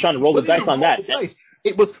 They're trying to roll the dice on that.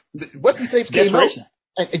 It was Wesley Snipes came out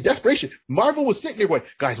in desperation. Marvel was sitting there going,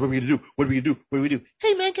 guys, what are we going to do? What are we going to do? What are we going to do?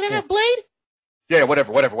 Hey, man, can I have Blade? Yeah,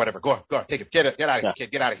 whatever. Go on. Take it. Get out of here,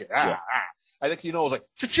 kid. Get out of here. I think, it was like,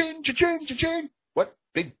 cha-ching, cha-ching, cha-ching. What?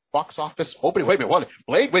 big box office opening. Wait a minute, what?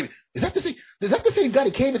 Blade? Wait, is that the same guy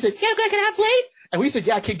that came and said, yeah, can I have Blade? And we said,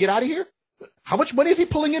 yeah, kid, get out of here. How much money is he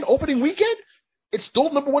pulling in opening weekend? It's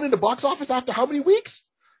still number one in the box office after how many weeks?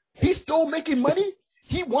 He's still making money.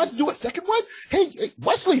 He wants to do a second one. Hey,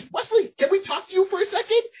 Wesley, can we talk to you for a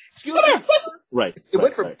second? Excuse me. Right. It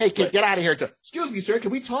went from, hey, kid, get out of here to, excuse me, sir,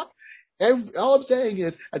 can we talk? All I'm saying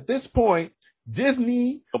is, at this point,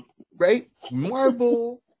 Disney, right,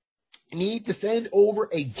 Marvel need to send over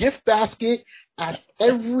a gift basket at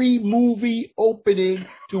every movie opening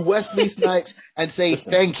to Wesley Snipes and say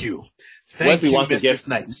thank you. Thank you, Mr.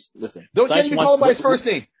 Snipes. Listen, can't even call him by his first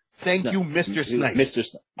name. Thank you, Mr. Snipes. Mr.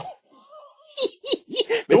 Snipes.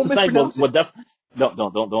 Mr. Snipes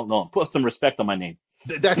don't. Put some respect on my name.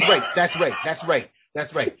 That's right.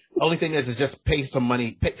 The only thing is just pay some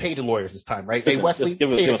money, pay the lawyers this time, right? Hey, Wesley,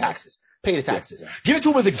 pay the taxes. Pay the taxes. Yeah. Give it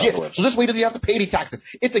to him as a gift. So this way doesn't he have to pay the taxes.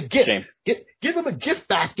 It's a gift. Give him a gift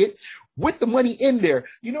basket with the money in there.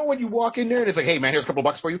 You know when you walk in there and it's like, hey man, here's a couple of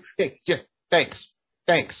bucks for you. Hey, yeah, thanks.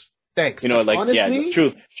 You know, like, honestly,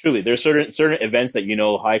 yeah, truly. There's certain events that, you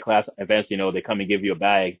know, high class events, you know, they come and give you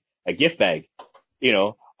a gift bag, you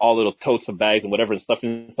know, all little totes of bags and whatever stuff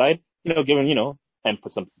inside, you know, given, you know, and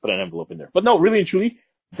put an envelope in there. But no, really and truly,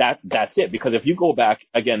 that's it. Because if you go back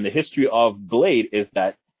again, the history of Blade is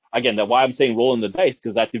that, again, that's why I'm saying rolling the dice,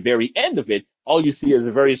 because at the very end of it, all you see is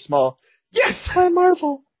a very small, yes, buy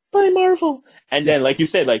Marvel. And then, like you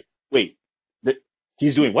said, like, wait,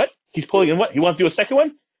 he's doing what? He's pulling in what? He wants to do a second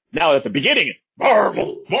one? Now at the beginning,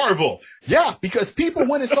 Marvel. Yeah, because people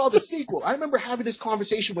went and saw the sequel. I remember having this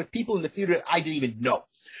conversation with people in the theater that I didn't even know,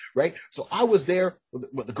 right? So I was there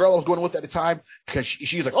with the girl I was going with at the time, because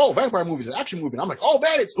she's like, oh, vampire movie is an action movie. And I'm like, oh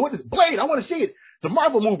man, it's Blade. I want to see it. It's a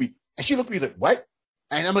Marvel movie. And she looked at me and like, what?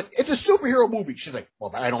 And I'm like, it's a superhero movie. She's like,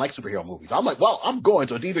 well, I don't like superhero movies. I'm like, well, I'm going.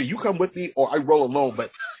 So either you come with me or I roll alone.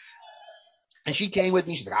 And she came with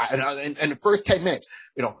me. She's like, and the first 10 minutes,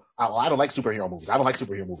 you know, I don't like superhero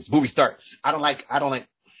movies. Movie start. I don't like.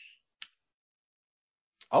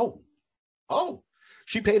 Oh,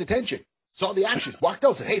 she paid attention, saw the action, walked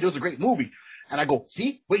out, said, hey, there was a great movie. And I go,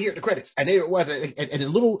 see, wait here at the credits. And there it was. And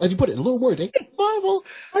in little, as you put it, in little words, Marvel.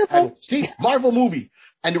 I go, see, Marvel movie.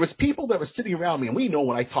 And there was people that were sitting around me. And we know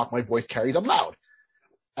when I talk, my voice carries, I'm loud.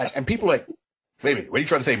 And people are like, wait a minute, what are you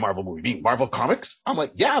trying to say, Marvel movie? Being Marvel Comics? I'm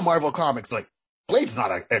like, yeah, Marvel Comics. Like, Blade's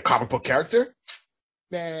not a comic book character.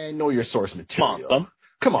 Man, know your source material.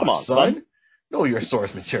 Come on, son. Know your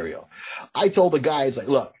source material. I told the guys, like,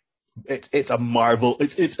 look, it's a Marvel,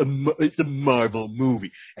 it's a Marvel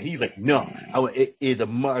movie. And he's like, no, it is a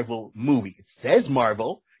Marvel movie. It says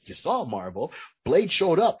Marvel. You saw Marvel. Blade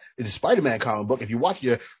showed up in the Spider-Man comic book. If you watch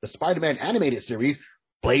the Spider-Man animated series,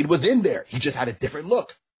 Blade was in there. He just had a different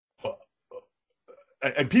look.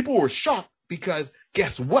 And people were shocked because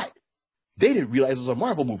guess what? They didn't realize it was a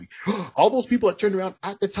Marvel movie. All those people that turned around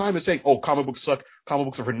at the time and saying, oh, comic books suck. Comic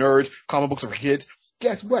books are for nerds. Comic books are for kids.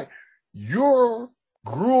 Guess what? Your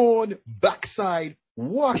grown backside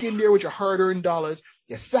walk in there with your hard-earned dollars.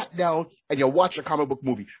 You sat down and you watched a comic book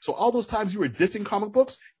movie. So all those times you were dissing comic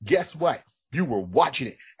books, guess what? You were watching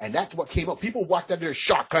it. And that's what came up. People walked out there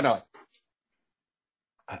shocked, kind of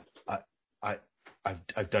like,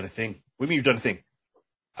 I've done a thing. What do you mean you've done a thing?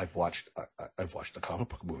 I've watched a comic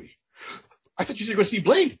book movie. I thought you were going to see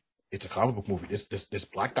Blade. It's a comic book movie. This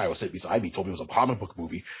black guy was sitting beside me, told me it was a comic book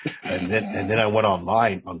movie. And then I went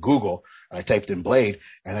online on Google and I typed in Blade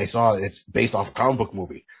and I saw it's based off a comic book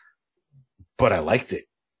movie. But I liked it.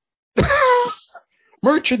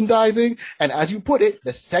 Merchandising. And as you put it,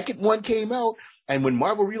 the second one came out. And when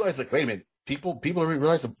Marvel realized, like, wait a minute, people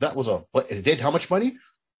realized that was it did how much money?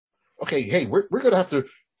 Okay, hey, we're going to have to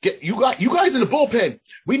get you guys in the bullpen.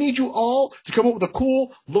 We need you all to come up with a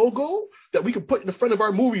cool logo that we can put in the front of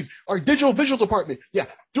our movies, our digital visuals department. Yeah,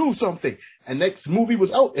 do something. And next movie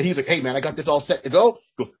was out, and he's like, hey, man, I got this all set to go.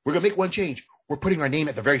 He goes, we're going to make one change. We're putting our name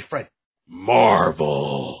at the very front.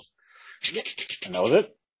 Marvel. And that was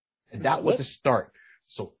it? And that was the start.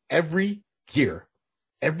 So every year,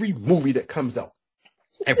 every movie that comes out,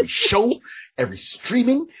 every show, every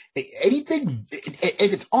streaming, anything,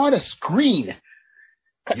 if it's on a screen,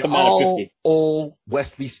 you all owe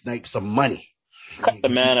Wesley Snipes some money. Cut the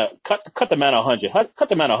man a 100. Cut the man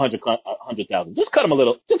 100,000. Just cut him a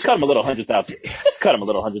little 100,000. Just cut him a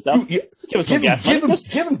little 100,000. Give him some gas money.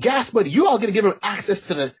 Give him gas money. You all gonna give him access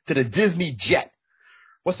to the Disney jet.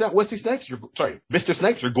 What's that, Wesley Snipes? Mr.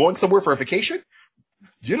 Snipes, you're going somewhere for a vacation?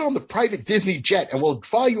 Get on the private Disney jet and we'll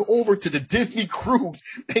fly you over to the Disney cruise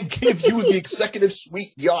and give you the executive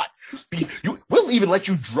suite yacht. We'll even let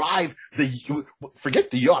you drive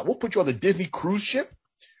forget the yacht. We'll put you on the Disney cruise ship.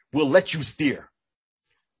 We'll let you steer.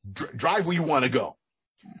 drive where you want to go.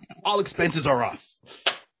 All expenses are us.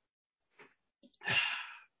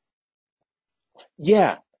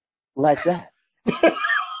 Yeah, like that.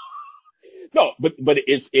 No, but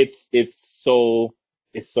it's so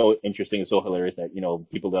interesting and so hilarious that,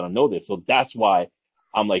 people don't know this. So that's why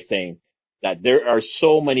I'm like saying that there are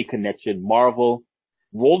so many connections. Marvel,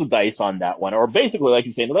 roll the dice on that one, or basically like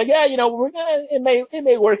you're saying, like, yeah, it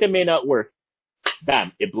may work, it may not work.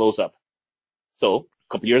 Bam, it blows up. So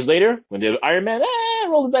a couple years later, when they did Iron Man,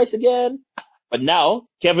 roll the dice again. But now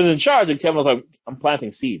Kevin's in charge, and Kevin was like, I'm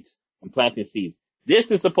planting seeds.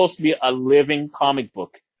 This is supposed to be a living comic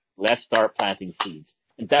book. Let's start planting seeds.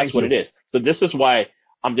 And that's what it is. So this is why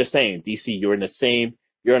I'm just saying, DC, you're in the same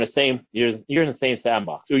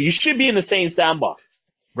sandbox. So you should be in the same sandbox.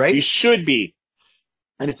 Right? You should be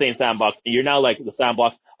in the same sandbox. And you're now like the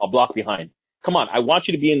sandbox a block behind. Come on. I want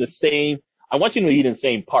you to be in the same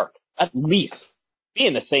park. At least be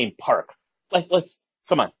in the same park.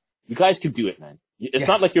 Come on. You guys can do it, man. It's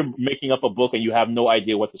not like you're making up a book and you have no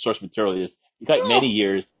idea what the source material is. You got many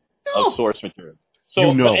years of source material.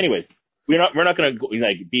 So, but anyway, we're not going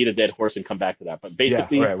to beat a dead horse and come back to that. But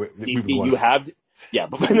basically, DC, you have,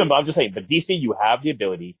 but I'm just saying, but DC, you have the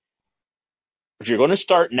ability. If you're going to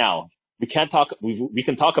start now, we can talk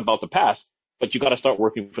about the past, but you got to start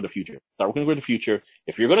working for the future.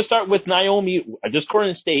 If you're going to start with Naomi at this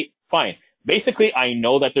current state, fine. Basically, I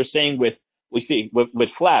know that they're saying with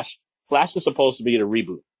Flash is supposed to be the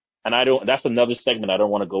reboot. And that's another segment I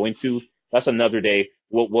don't want to go into. That's another day.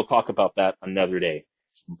 We'll talk about that another day.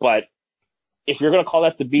 But if you're going to call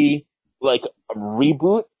that to be like a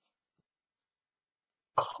reboot,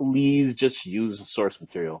 please just use the source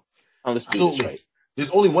material. And let's do this right.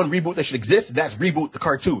 There's only one reboot that should exist, and that's Reboot the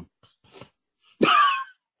cartoon.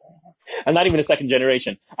 And not even the second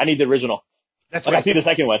generation. I need the original. That's right. I see the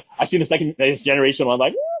second one. I see the second generation one.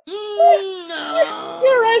 Like, no.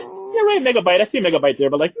 You're right, Megabyte. I see Megabyte there,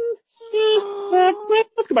 but like,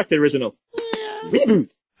 let's go back to the original. Reboot.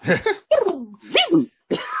 Reboot.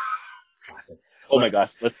 Oh my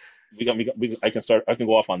gosh. I can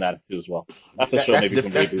go off on that too as well. That's a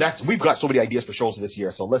show we've got so many ideas for shows this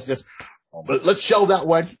year. So let's shelve that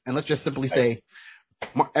one and let's just simply say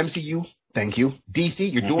MCU, thank you.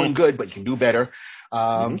 DC, you're doing good, but you can do better.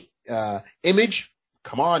 Image,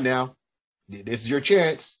 come on now. This is your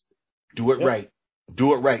chance. Do it right.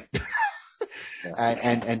 Do it right.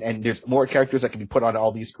 and there's more characters that can be put on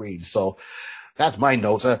all these screens. So that's my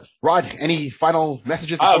notes. Rod, any final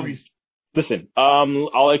messages? Listen,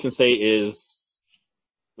 all I can say is,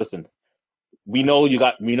 listen, we know you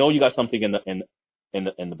got something in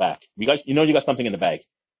the bag. You got something in the bag.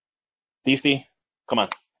 DC, come on.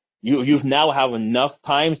 You've now have enough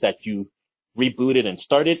times that you rebooted and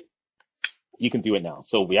started. You can do it now.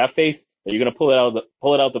 So we have faith that you're going to pull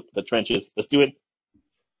it out the trenches. Let's do it.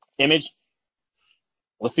 Image.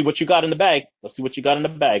 Let's see what you got in the bag. And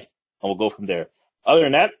we'll go from there. Other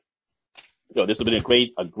than that, this has been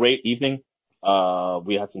a great evening.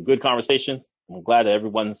 We had some good conversations. I'm glad that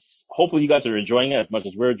hopefully you guys are enjoying it as much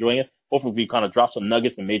as we're enjoying it. Hopefully we kind of dropped some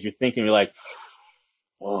nuggets and made you think and you're like,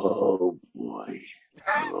 oh boy.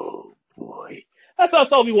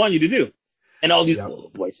 That's all we want you to do. And all these,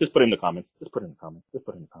 oh boys, just put it in the comments. That's all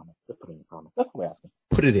we're asking.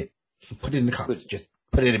 Put it in the comments. Just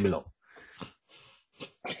put it in below.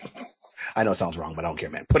 I know it sounds wrong, but I don't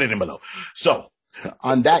care, man. Put it in below. So,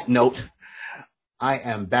 on that note, I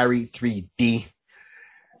am Barry 3D.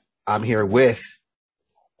 I'm here with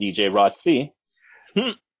DJ Rod C.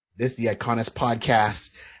 This is the iConis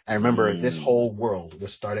podcast. And remember, this whole world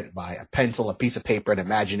was started by a pencil, a piece of paper, and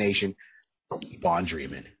imagination. Keep on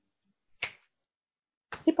dreaming.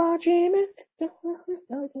 Keep on dreaming.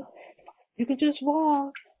 You can just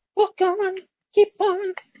walk on, keep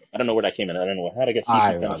on. I don't know where that came in. I don't know how to get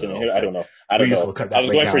I don't know. I don't know. I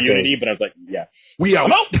was going for Unity, but I was like, yeah. We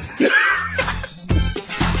out.